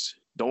famous,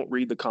 don't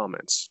read the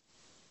comments.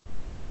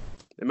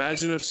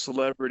 Imagine if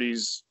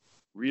celebrities,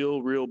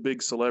 real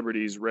big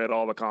celebrities, read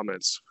all the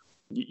comments.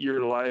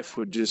 Your life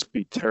would just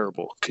be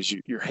terrible because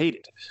you're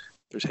hated.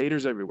 There's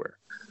haters everywhere.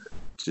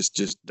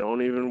 Just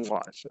don't even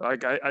watch.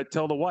 Like I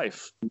tell the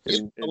wife,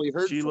 and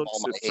she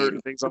looks at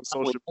certain things on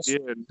social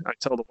media, and I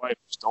tell the wife,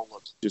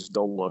 just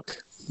don't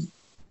look.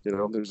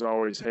 There's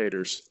always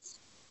haters.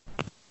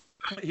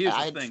 Here's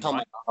the thing,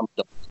 right?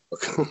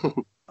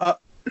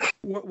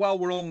 While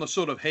we're on the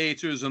sort of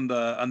haters and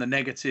the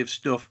negative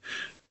stuff,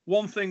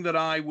 one thing that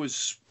I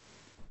was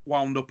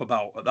wound up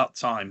about at that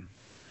time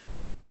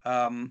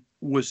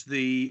was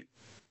the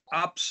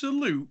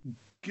absolute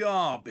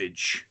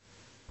garbage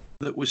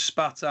that was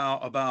spat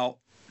out about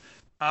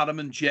Adam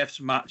and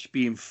Jeff's match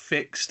being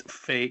fixed,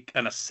 fake,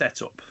 and a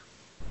setup.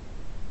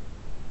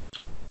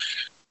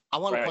 I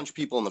want to punch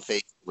people in the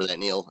face for that,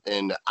 Neil,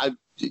 and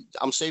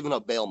I'm saving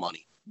up bail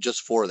money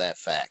just for that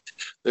fact.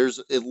 There's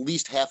at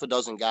least half a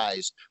dozen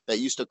guys that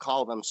used to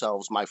call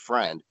themselves my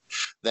friend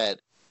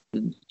that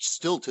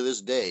still to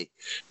this day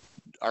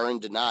are in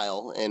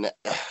denial, and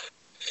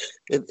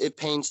it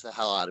pains the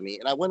hell out of me.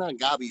 And I went on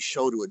Gabi's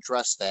show to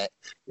address that,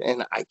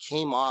 and I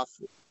came off,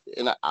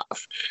 and I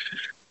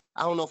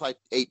don't know if I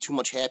ate too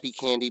much happy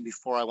candy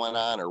before I went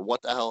on or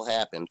what the hell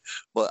happened,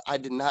 but I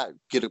did not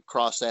get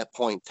across that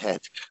point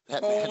that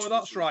oh,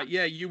 that's right.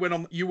 Yeah, you went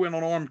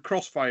on Armed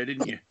Crossfire,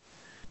 didn't you?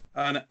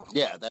 And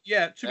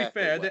to be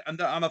fair,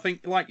 and I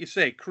think, like you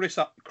say, Chris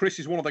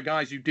is one of the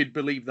guys who did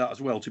believe that as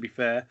well, to be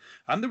fair,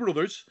 and there were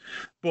others,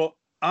 but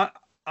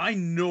I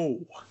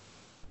know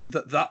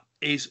that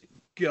is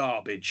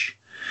garbage.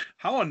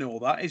 How I know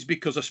that is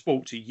because I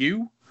spoke to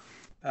you.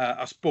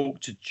 I spoke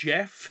to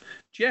Jeff.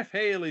 Jeff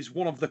Hale is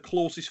one of the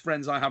closest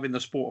friends I have in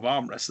the sport of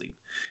arm wrestling.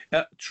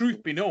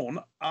 Truth be known,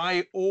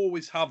 I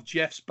always have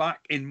Jeff's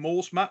back in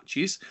most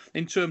matches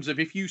in terms of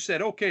if you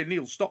said, okay,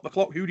 Neil, stop the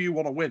clock, who do you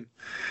want to win?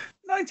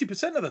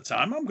 90% of the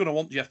time, I'm going to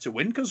want Jeff to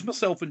win because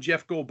myself and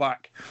Jeff go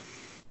back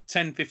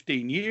 10,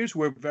 15 years.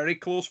 We're very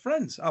close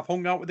friends. I've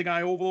hung out with the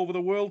guy all over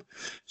the world.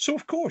 So,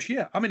 of course,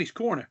 yeah, I'm in his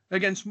corner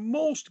against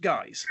most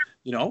guys,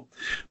 you know.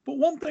 But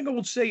one thing I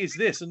would say is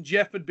this, and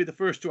Jeff would be the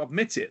first to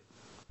admit it.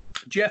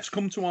 Jeff's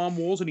come to Arm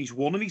Wars and he's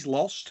won and he's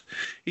lost.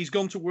 He's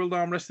gone to World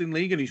Arm Wrestling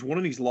League and he's won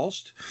and he's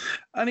lost.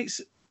 And it's,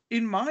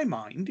 in my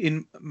mind,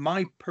 in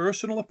my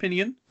personal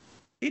opinion,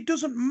 it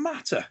doesn't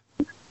matter.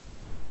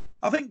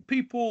 I think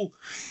people,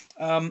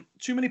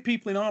 too many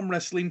people in arm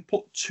wrestling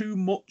put too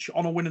much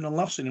on a winning and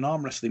loss in an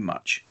arm wrestling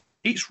match.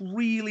 It's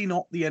really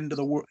not the end of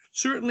the world.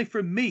 Certainly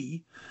for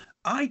me,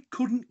 I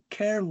couldn't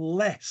care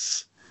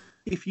less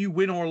if you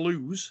win or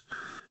lose.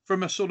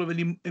 From a sort of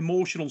an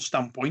emotional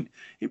standpoint,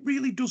 it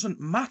really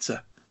doesn't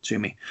matter to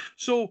me.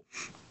 So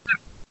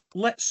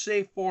let's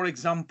say, for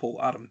example,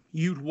 Adam,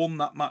 you'd won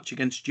that match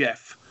against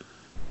Jeff.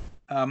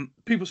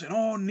 People say,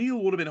 oh, Neil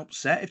would have been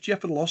upset if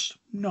Jeff had lost.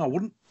 No, I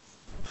wouldn't.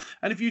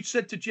 And if you'd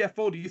said to Jeff,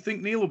 oh, do you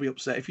think Neil will be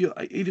upset?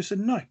 He'd have said,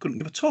 no, I couldn't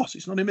give a toss.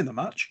 It's not him in the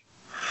match.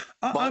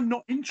 I'm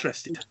not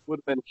interested. Would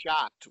have been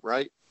shocked,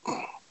 right?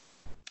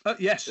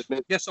 Yes,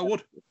 I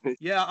would.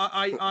 Yeah,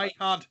 I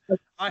had.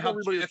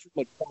 Everybody was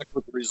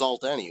with the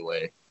result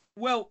anyway.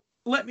 Well,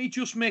 let me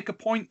just make a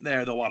point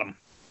there, though, Adam.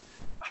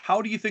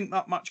 How do you think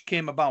that match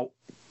came about?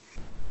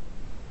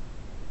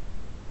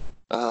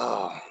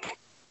 Oh,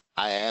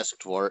 I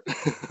asked for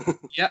it.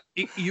 Yeah,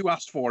 you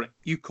asked for it.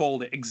 You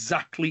called it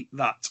exactly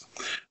that.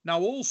 Now,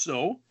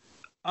 also,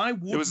 I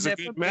would. It was a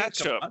good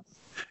matchup.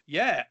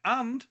 Yeah,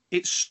 and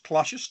it's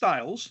Clash of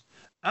Styles,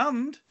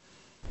 and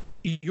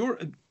you're.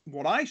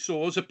 What I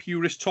saw as a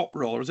purist top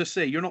roller, as I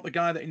say, you're not the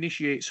guy that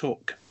initiates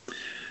hook.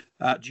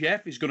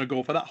 Jeff is going to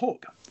go for that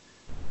hook.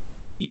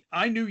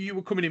 I knew you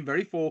were coming in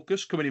very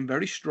focused, coming in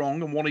very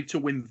strong, and wanted to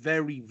win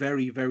very,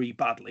 very, very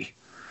badly.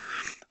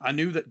 I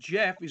knew that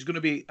Jeff is going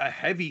to be a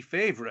heavy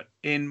favourite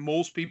in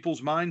most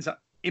people's minds.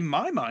 In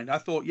my mind, I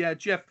thought, yeah,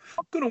 Jeff,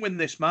 I'm going to win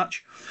this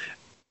match.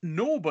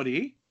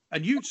 Nobody,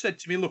 and you said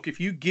to me, look, if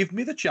you give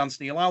me the chance,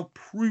 Neil, I'll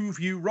prove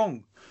you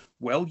wrong.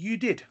 Well, you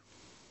did.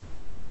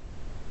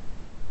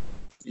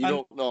 You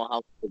don't know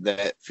how good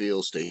that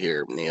feels to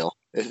hear, Neil.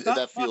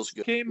 That feels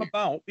good. That came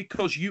about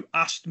because you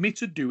asked me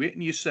to do it,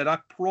 and you said, I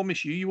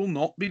promise you, you will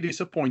not be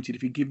disappointed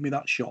if you give me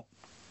that shot.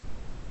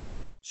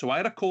 So I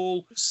had a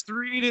call. It's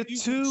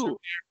 3-2,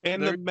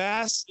 and the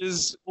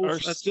masses are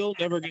still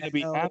never going to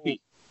be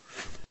happy.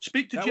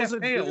 Speak to Jeff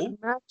Hale.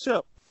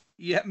 Matchup.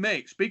 Yeah,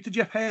 mate. Speak to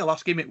Jeff Hale.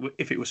 Ask him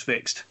if it was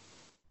fixed.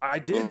 I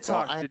did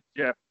talk to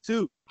Jeff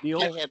too.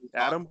 Neil,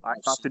 Adam, I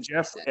talk to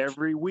Jeff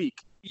every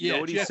week. You know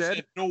what Jeff he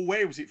said? No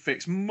way was it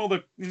fixed.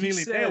 Mother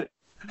nearly said,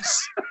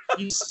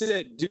 he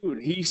said,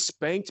 dude, he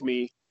spanked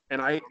me.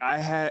 And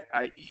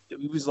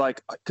he was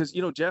like, because,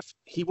 you know, Jeff,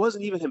 he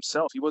wasn't even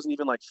himself. He wasn't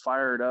even like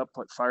fired up.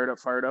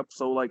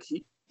 So like,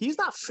 he's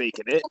not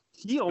faking it.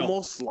 He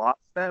almost lost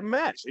that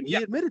match and he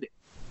admitted it.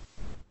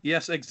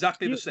 Yes,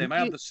 exactly the same. I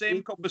had the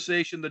same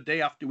conversation the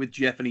day after with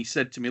Jeff, and he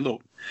said to me,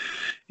 look,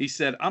 he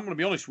said, I'm going to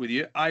be honest with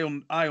you. I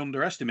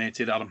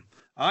underestimated Adam.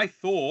 I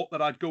thought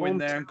that I'd go in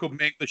there and could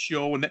make the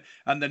show, and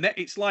the net.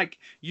 It's like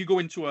you go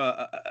into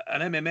an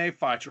MMA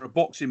fight or a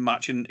boxing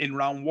match, and in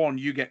round one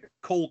you get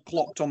cold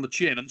clocked on the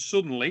chin, and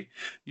suddenly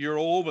you're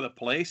all over the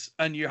place,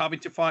 and you're having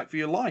to fight for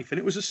your life. And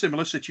it was a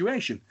similar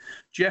situation.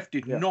 Jeff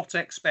did not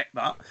expect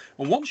that,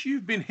 and once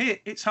you've been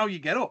hit, it's how you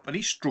get up. And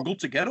he struggled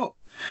to get up.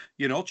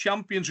 You know,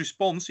 champion's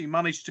response, he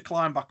managed to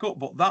climb back up,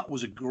 but that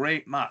was a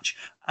great match,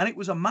 and it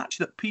was a match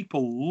that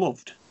people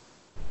loved.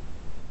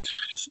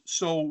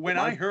 So when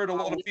I heard a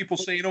lot of people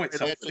say, you know,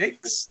 it's a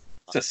fix,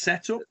 it's a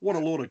setup, what a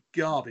load of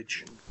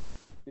garbage.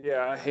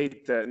 Yeah, I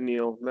hate that,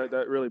 Neil.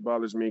 That really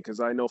bothers me because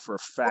I know for a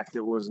fact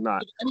it was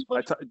not.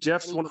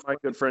 Jeff's one of my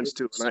good friends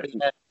too,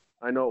 and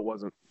I know it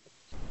wasn't.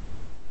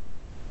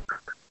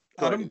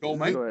 Adam, go,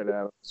 mate. Go ahead,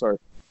 Adam. Sorry.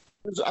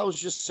 I was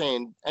just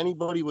saying,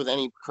 anybody with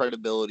any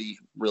credibility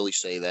really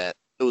say that.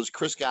 It was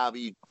Chris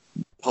Gabi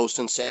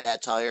posting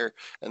satire,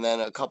 and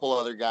then a couple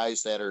other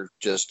guys that are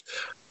just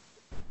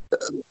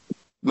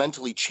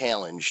mentally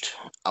challenged,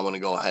 I'm going to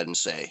go ahead and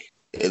say.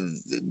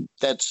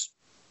 That's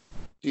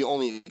the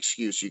only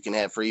excuse you can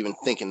have for even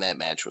thinking that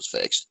match was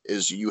fixed,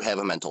 is you have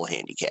a mental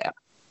handicap.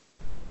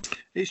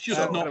 It's just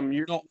not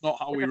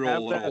how we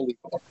roll at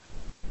all.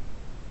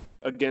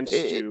 Against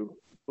you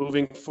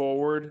moving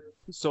forward.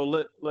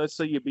 So let's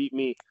say you beat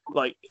me.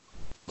 Like,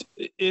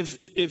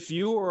 if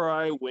you or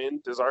I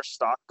win, does our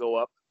stock go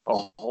up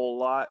a whole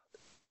lot?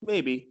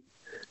 Maybe.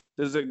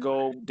 Does it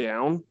go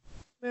down?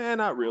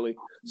 Not really.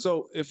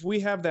 So if we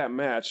have that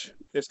match,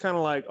 it's kind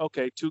of like,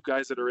 okay, two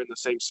guys that are in the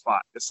same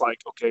spot. It's like,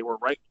 okay, we're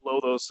right below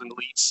those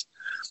elites.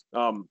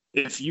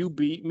 If you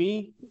beat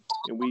me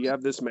and we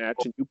have this match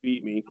and you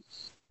beat me,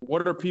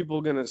 what are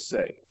people going to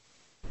say?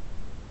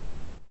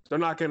 they're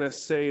not going to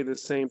say the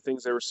same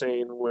things they were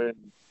saying when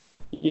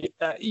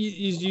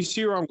you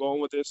see where I'm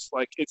going with this.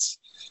 Like it's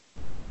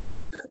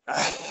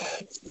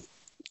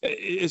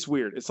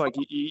weird. It's like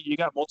you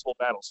got multiple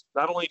battles.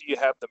 Not only do you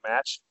have the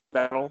match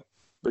battle,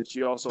 but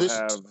you also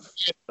have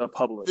the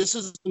public. This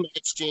is the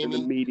match, Jamie, and the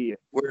media,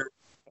 where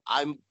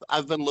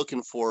I've been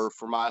looking for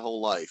my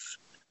whole life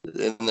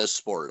in this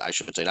sport. I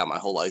should say not my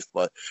whole life,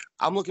 but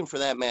I'm looking for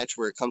that match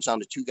where it comes down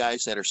to two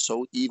guys that are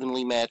so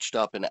evenly matched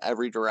up in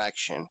every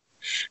direction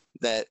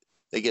that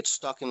they get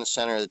stuck in the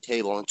center of the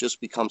table and it just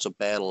becomes a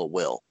battle of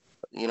will.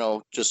 You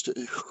know, just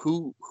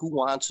who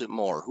wants it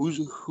more?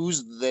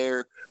 Who's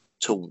there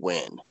to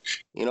win?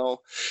 You know,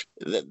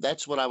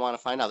 that's what I want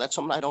to find out. That's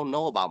something I don't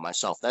know about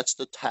myself. That's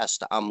the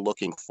test I'm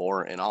looking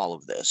for in all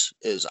of this.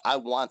 Is I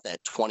want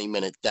that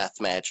 20-minute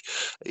death match,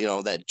 you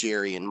know, that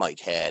Jerry and Mike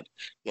had.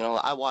 You know,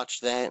 I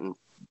watched that and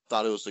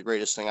thought it was the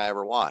greatest thing I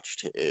ever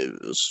watched.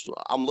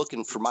 I'm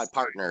looking for my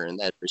partner in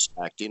that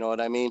respect. You know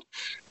what I mean?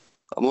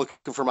 I'm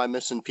looking for my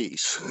missing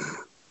piece.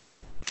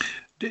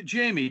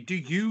 Jamie, do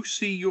you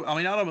see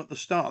Adam at the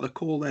start of the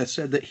call there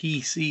said that he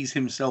sees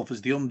himself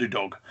as the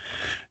underdog.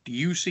 Do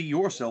you see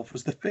yourself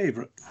as the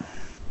favourite?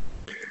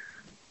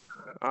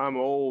 I'm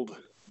old.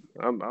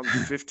 I'm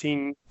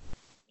 15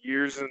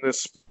 years in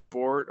this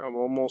sport. I'm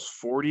almost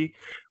 40,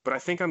 but I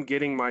think I'm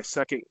getting my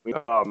second.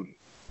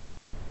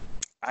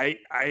 I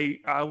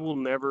will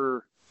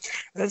never.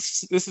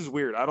 This is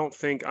weird. I don't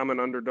think I'm an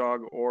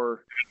underdog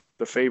or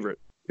the favorite.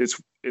 It's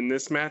in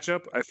this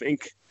matchup. I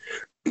think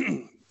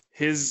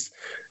his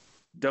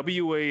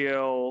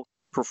WAL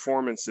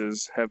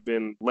performances have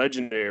been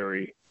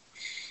legendary.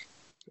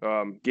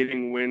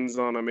 Getting wins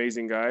on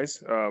amazing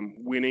guys.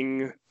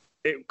 Winning.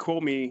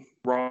 Quote me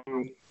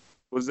wrong.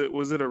 Was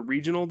it a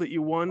regional that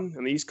you won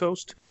on the East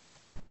Coast?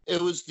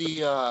 It was the.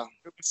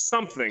 It was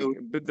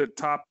something. The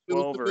top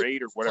 12 or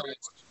 8 or whatever.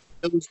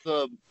 It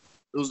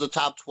was the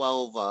top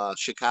 12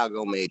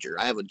 Chicago major.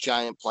 I have a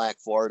giant plaque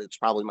for it. It's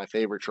probably my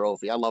favorite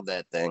trophy. I love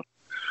that thing.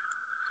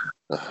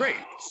 Great.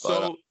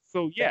 So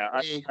yeah,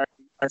 I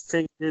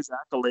think his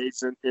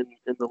accolades in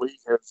the league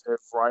have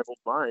rivaled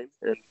mine.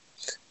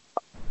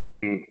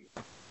 And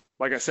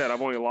like I said,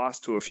 I've only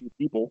lost to a few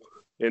people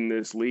in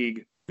this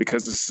league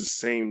because it's the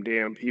same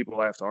damn people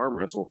I have to arm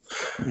wrestle.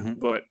 Mm-hmm.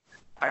 But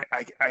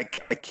I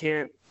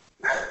can't.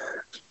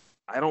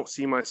 I don't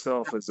see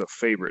myself as a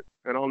favorite,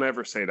 and I'll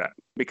never say that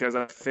because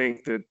I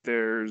think that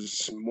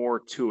there's more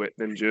to it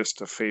than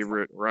just a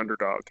favorite or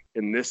underdog.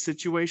 In this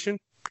situation,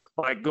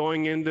 like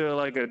going into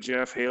like a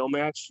Jeff Hale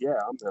match, yeah,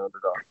 I'm the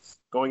underdog.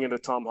 Going into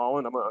Tom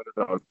Holland, I'm an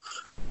underdog.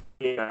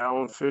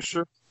 Alan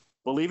Fisher,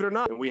 believe it or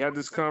not, and we had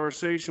this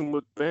conversation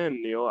with Ben,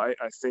 Neil, I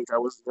think I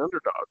was the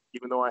underdog,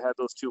 even though I had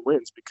those 2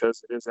 wins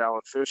because it is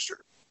Alan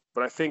Fisher.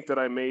 But I think that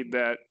I made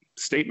that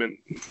statement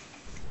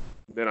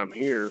that I'm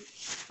here,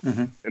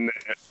 mm-hmm. and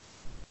that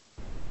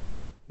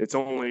it's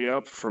only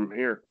up from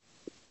here.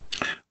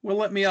 Well,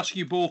 let me ask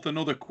you both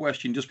another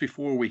question just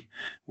before we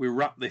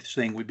wrap this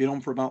thing. We've been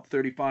on for about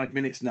 35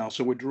 minutes now,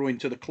 so we're drawing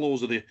to the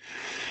close of the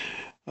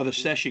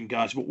session,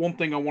 guys. But one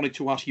thing I wanted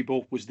to ask you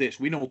both was this.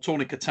 We know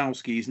Tony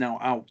Kotowski is now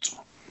out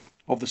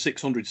of the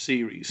 600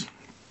 series.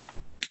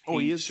 Oh,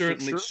 he is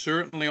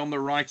certainly on the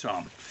right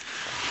arm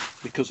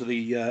because of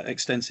the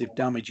extensive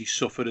damage he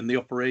suffered and the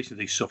operations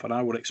he suffered.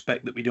 I would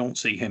expect that we don't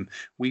see him.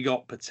 We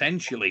got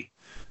potentially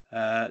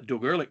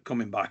Doug Ehrlich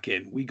coming back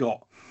in. We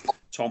got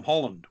Tom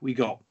Holland. We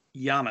got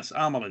Giannis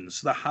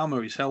Amelins. The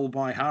hammer is held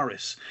by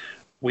Harris.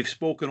 We've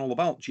spoken all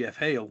about Jeff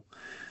Hale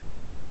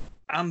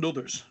and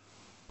others.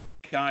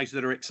 Guys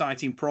that are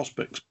exciting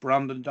prospects.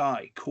 Brandon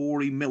Dye,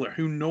 Corey Miller.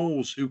 Who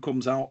knows who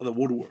comes out of the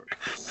woodwork?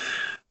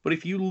 But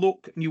if you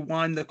look and you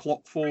wind the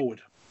clock forward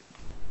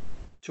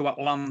to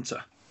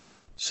Atlanta,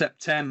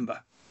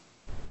 September,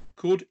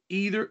 could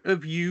either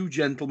of you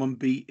gentlemen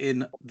be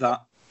in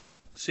that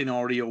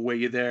scenario where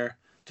you're there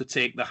to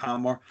take the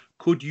hammer?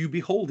 Could you be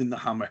holding the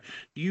hammer?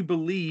 Do you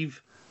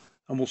believe,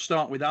 and we'll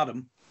start with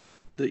Adam,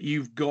 that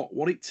you've got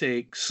what it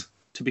takes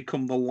to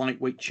become the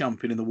lightweight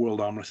champion in the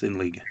World Arm Wrestling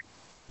League?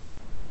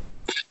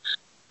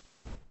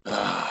 Who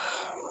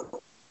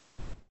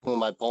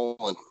am I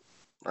pulling?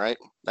 Right?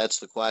 That's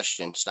the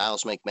question.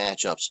 Styles make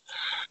matchups.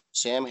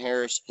 Sam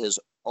Harris has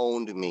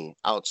owned me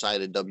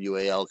outside of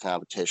WAL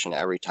competition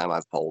every time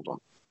I've pulled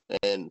him.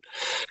 And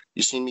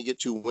you've seen me get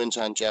 2 wins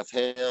on Jeff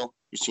Hale.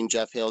 You've seen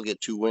Jeff Hale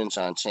get 2 wins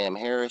on Sam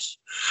Harris.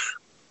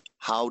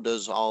 How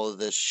does all of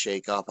this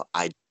shake up?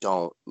 I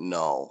don't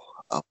know.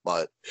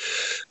 But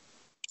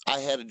I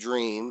had a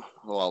dream.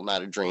 Well,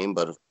 not a dream,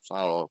 but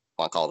I don't know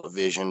if I call it a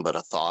vision, but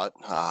a thought.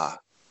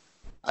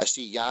 I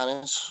see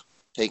Giannis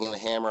taking the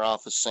hammer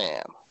off of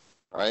Sam,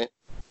 right?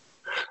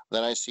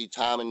 Then I see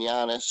Tom and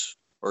Giannis,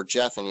 or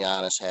Jeff and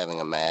Giannis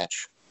having a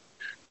match.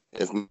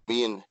 If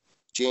me and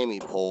Jamie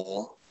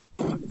pull,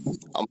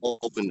 I'm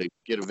hoping to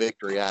get a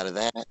victory out of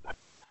that.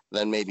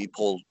 Then maybe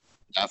pull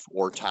Jeff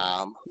or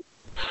Tom.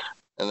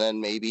 And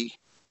then maybe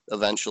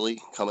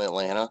eventually come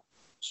Atlanta,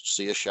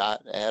 see a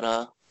shot at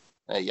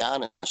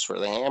Giannis for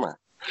the hammer.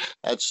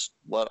 That's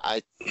what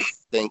I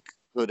think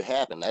could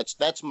happen.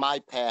 That's my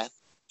path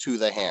to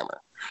the Hammer.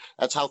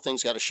 That's how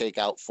things got to shake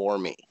out for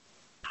me.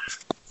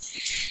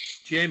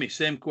 Jamie,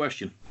 same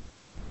question.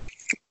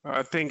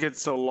 I think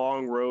it's a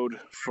long road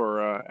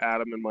for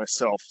Adam and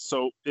myself.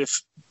 So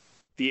if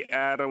the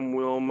Adam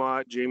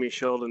Wilmot, Jamie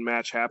Sheldon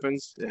match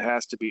happens, it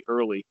has to be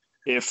early.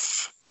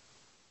 If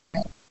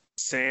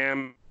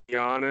Sam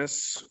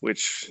Giannis,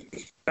 which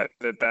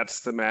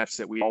that's the match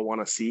that we all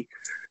want to see,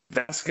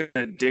 that's going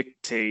to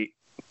dictate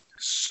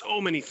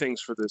so many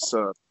things for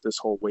this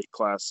whole weight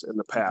class and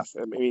the path.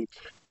 I mean,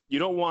 you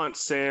don't want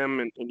Sam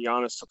and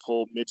Giannis to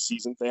pull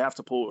mid-season. They have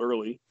to pull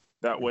early.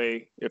 That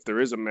way, if there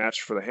is a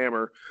match for the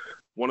Hammer,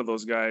 one of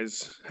those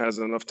guys has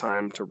enough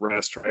time to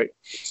rest, right?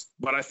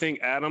 But I think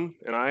Adam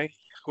and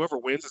whoever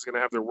wins is going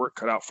to have their work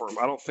cut out for them.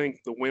 I don't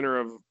think the winner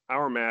of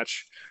our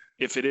match,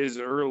 if it is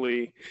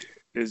early,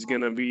 is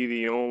going to be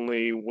the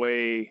only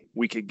way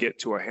we could get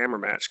to a Hammer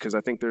match, because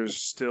I think there's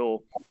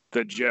still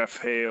the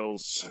Jeff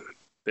Hales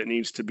that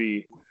needs to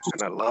be,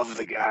 and I love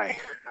the guy,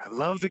 but I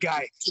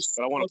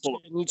want to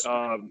pull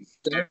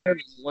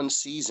one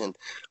season.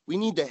 We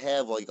need to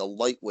have like a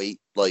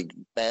lightweight, like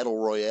battle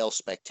royale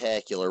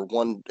spectacular,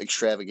 one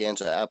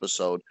extravaganza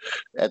episode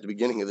at the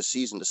beginning of the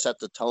season to set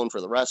the tone for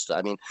the rest.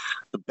 I mean,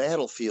 the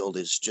battlefield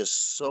is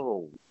just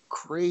so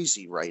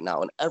crazy right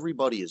now, and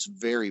everybody is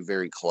very,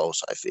 very close,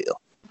 I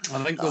feel.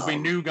 I think there'll be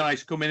new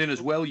guys coming in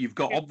as well. You've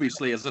got,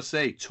 obviously, as I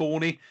say,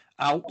 Tony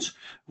out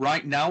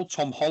right now,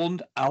 Tom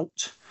Holland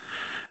out.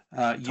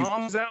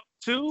 Tom's out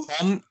too.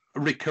 Tom,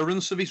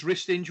 recurrence of his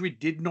wrist injury,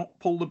 did not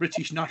pull the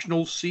British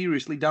national,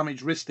 seriously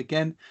damaged wrist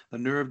again. The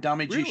nerve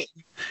damage issue.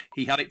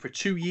 He had it for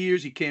 2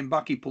 years. He came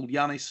back. He pulled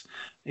Giannis.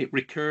 It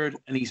recurred,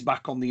 and he's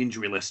back on the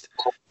injury list.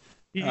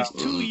 He's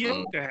too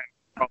young to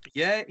have.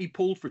 Yeah, he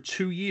pulled for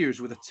 2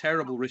 years with a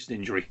terrible wrist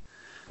injury.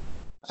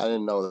 I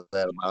didn't know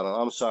that about him.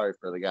 I'm sorry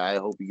for the guy. I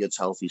hope he gets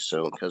healthy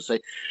soon, because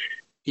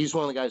he's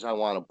one of the guys I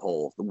want to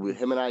pull.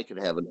 Him and I could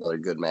have another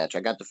good match.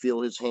 I got to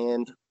feel his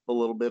hand a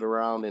little bit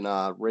around in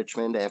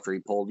Richmond after he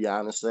pulled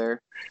Giannis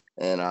there,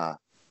 and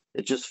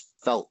it just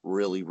felt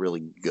really,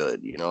 really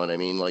good. You know what I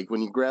mean? Like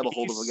when you grab a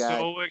hold of a guy.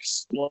 So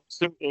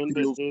explosive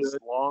into his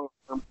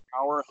long-term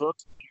power hook,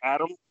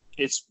 Adam.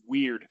 It's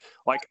weird.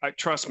 Like,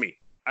 trust me,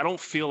 I don't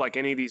feel like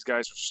any of these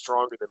guys are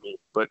stronger than me,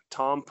 but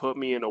Tom put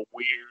me in a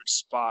weird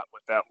spot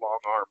with that long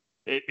arm.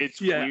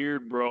 It's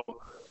weird, bro.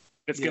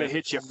 It's gonna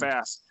hit you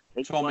fast.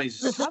 Tom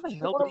is how the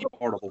hell did he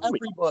portable?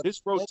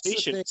 This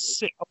rotation is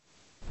sick.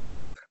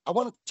 I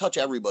want to touch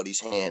everybody's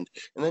hand.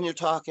 And then you're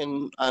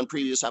talking on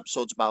previous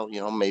episodes about,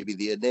 maybe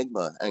the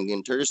Enigma and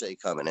Ginterze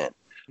coming in.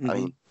 Mm-hmm. I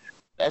mean,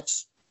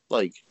 that's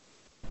like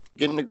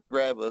getting to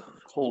grab a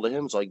hold of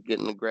him is like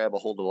getting to grab a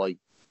hold of like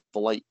the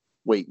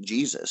lightweight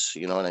Jesus.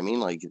 You know what I mean?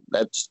 Like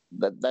that's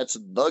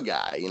the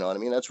guy. You know what I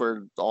mean? That's where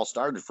it all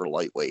started for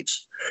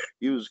lightweights.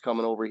 He was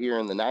coming over here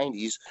in the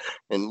 90s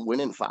and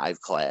winning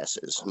 5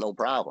 classes. No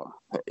problem.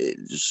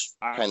 It's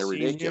kind of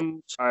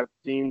ridiculous. I've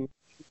seen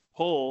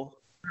pull.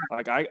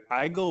 Like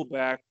I go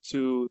back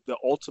to the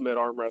Ultimate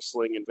Arm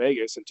Wrestling in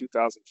Vegas in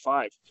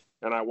 2005,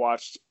 and I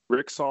watched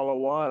Rick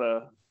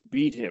Salawada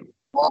beat him.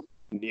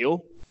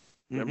 Neil,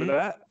 remember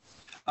that?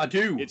 I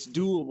do. It's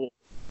doable.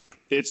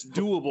 It's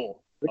doable.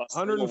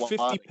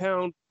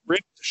 150-pound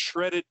ripped,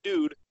 shredded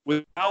dude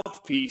with a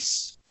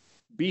mouthpiece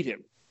beat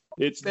him.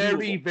 It's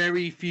very, doable.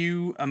 Very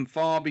few and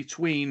far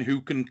between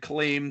who can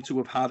claim to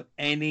have had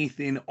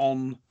anything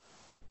on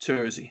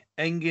Terzi.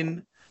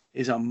 Engin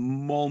is a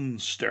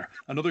monster.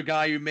 Another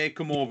guy who may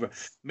come over.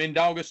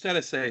 Mindaugas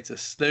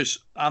Teresatis,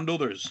 and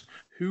others.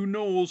 Who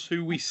knows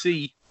who we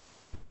see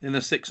in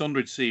the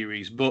 600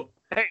 series? But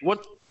hey,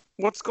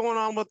 what's going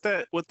on with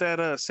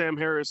that Sam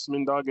Harris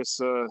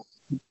Mindaugas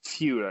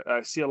feud?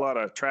 I see a lot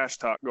of trash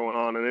talk going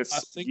on, and it's. I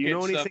think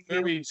know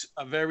anything?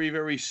 A very,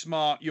 very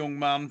smart young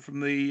man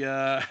from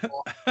the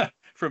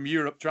from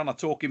Europe trying to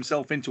talk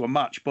himself into a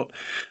match. But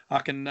I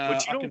can.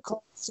 But you don't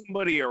call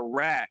somebody a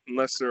rat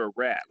unless they're a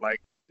rat.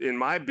 Like in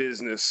my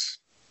business,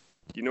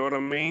 you know what I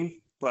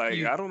mean?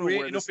 Like I don't know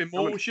where enough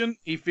emotion.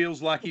 He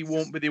feels like he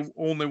won't be the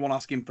only one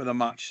asking for the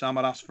match. Sam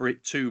had asked for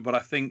it too, but I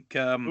think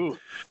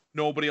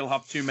nobody will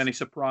have too many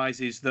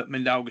surprises that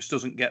Mindaugas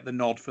doesn't get the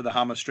nod for the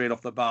Hammer straight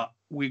off the bat.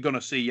 We're going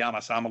to see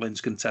Giannis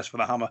Hammerlins contest for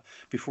the Hammer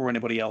before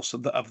anybody else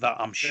of that,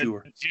 I'm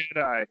sure.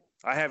 Jedi,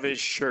 I have his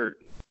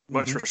shirt.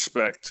 Much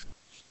respect.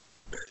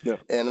 Yeah.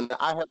 And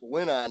I have a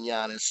win on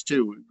Giannis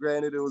too.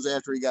 Granted, it was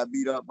after he got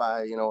beat up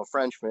by a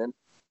Frenchman,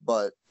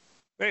 but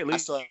hey, at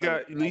least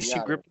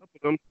you gripped up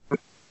with him.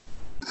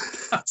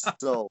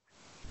 So,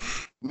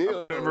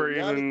 Neil, never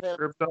even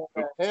gripped up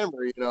with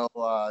Hammer.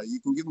 You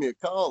can give me a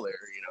call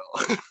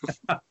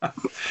there.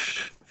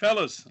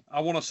 Fellas, I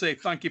want to say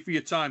thank you for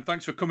your time.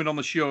 Thanks for coming on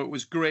the show. It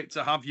was great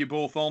to have you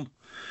both on.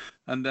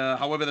 And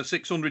however the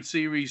 600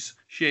 series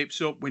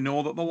shapes up, we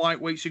know that the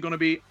lightweights are going to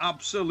be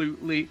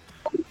absolutely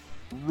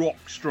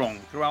rock strong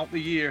throughout the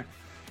year.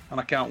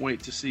 And I can't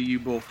wait to see you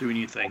both doing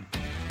your thing.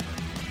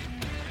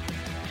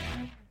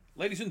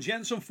 Ladies and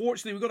gents,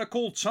 unfortunately, we've got to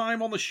call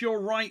time on the show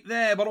right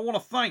there, but I want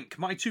to thank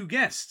my two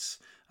guests,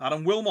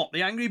 Adam Wilmot,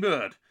 the Angry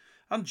Bird,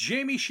 and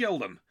Jamie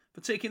Sheldon, for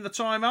taking the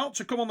time out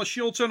to come on the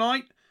show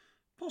tonight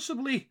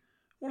possibly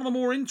one of the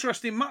more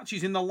interesting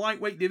matches in the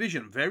lightweight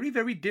division. Very,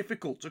 very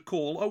difficult to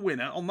call a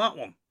winner on that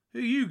one. Who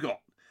you got?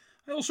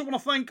 I also want to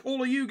thank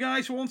all of you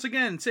guys for once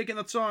again taking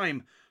the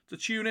time to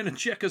tune in and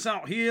check us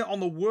out here on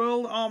the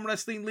World Arm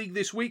Wrestling League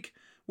this week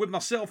with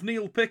myself,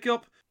 Neil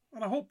Pickup,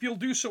 and I hope you'll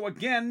do so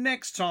again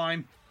next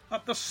time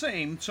at the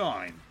same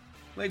time.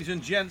 Ladies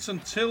and gents,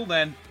 until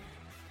then,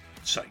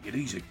 take it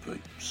easy,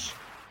 peeps.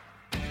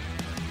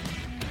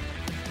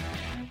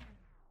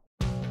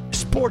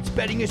 Sports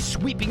betting is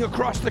sweeping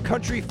across the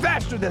country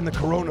faster than the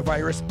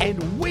coronavirus,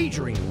 and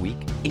Wagering Week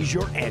is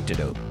your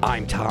antidote.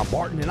 I'm Tom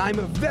Barton, and I'm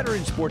a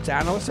veteran sports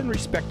analyst and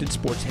respected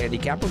sports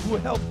handicapper who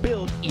helped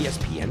build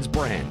ESPN's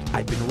brand.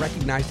 I've been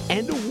recognized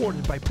and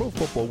awarded by Pro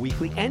Football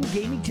Weekly and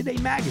Gaming Today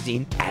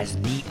magazine as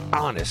the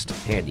honest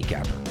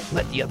handicapper.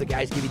 Let the other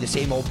guys give you the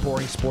same old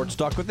boring sports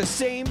talk with the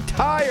same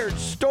tired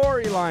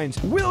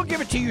storylines. We'll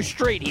give it to you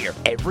straight here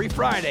every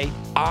Friday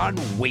on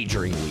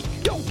Wagering Week.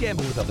 Don't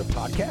gamble with other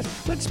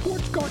podcasts. Let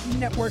Sports Garden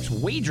Network's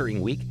Wagering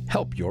Week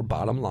help your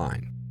bottom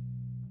line.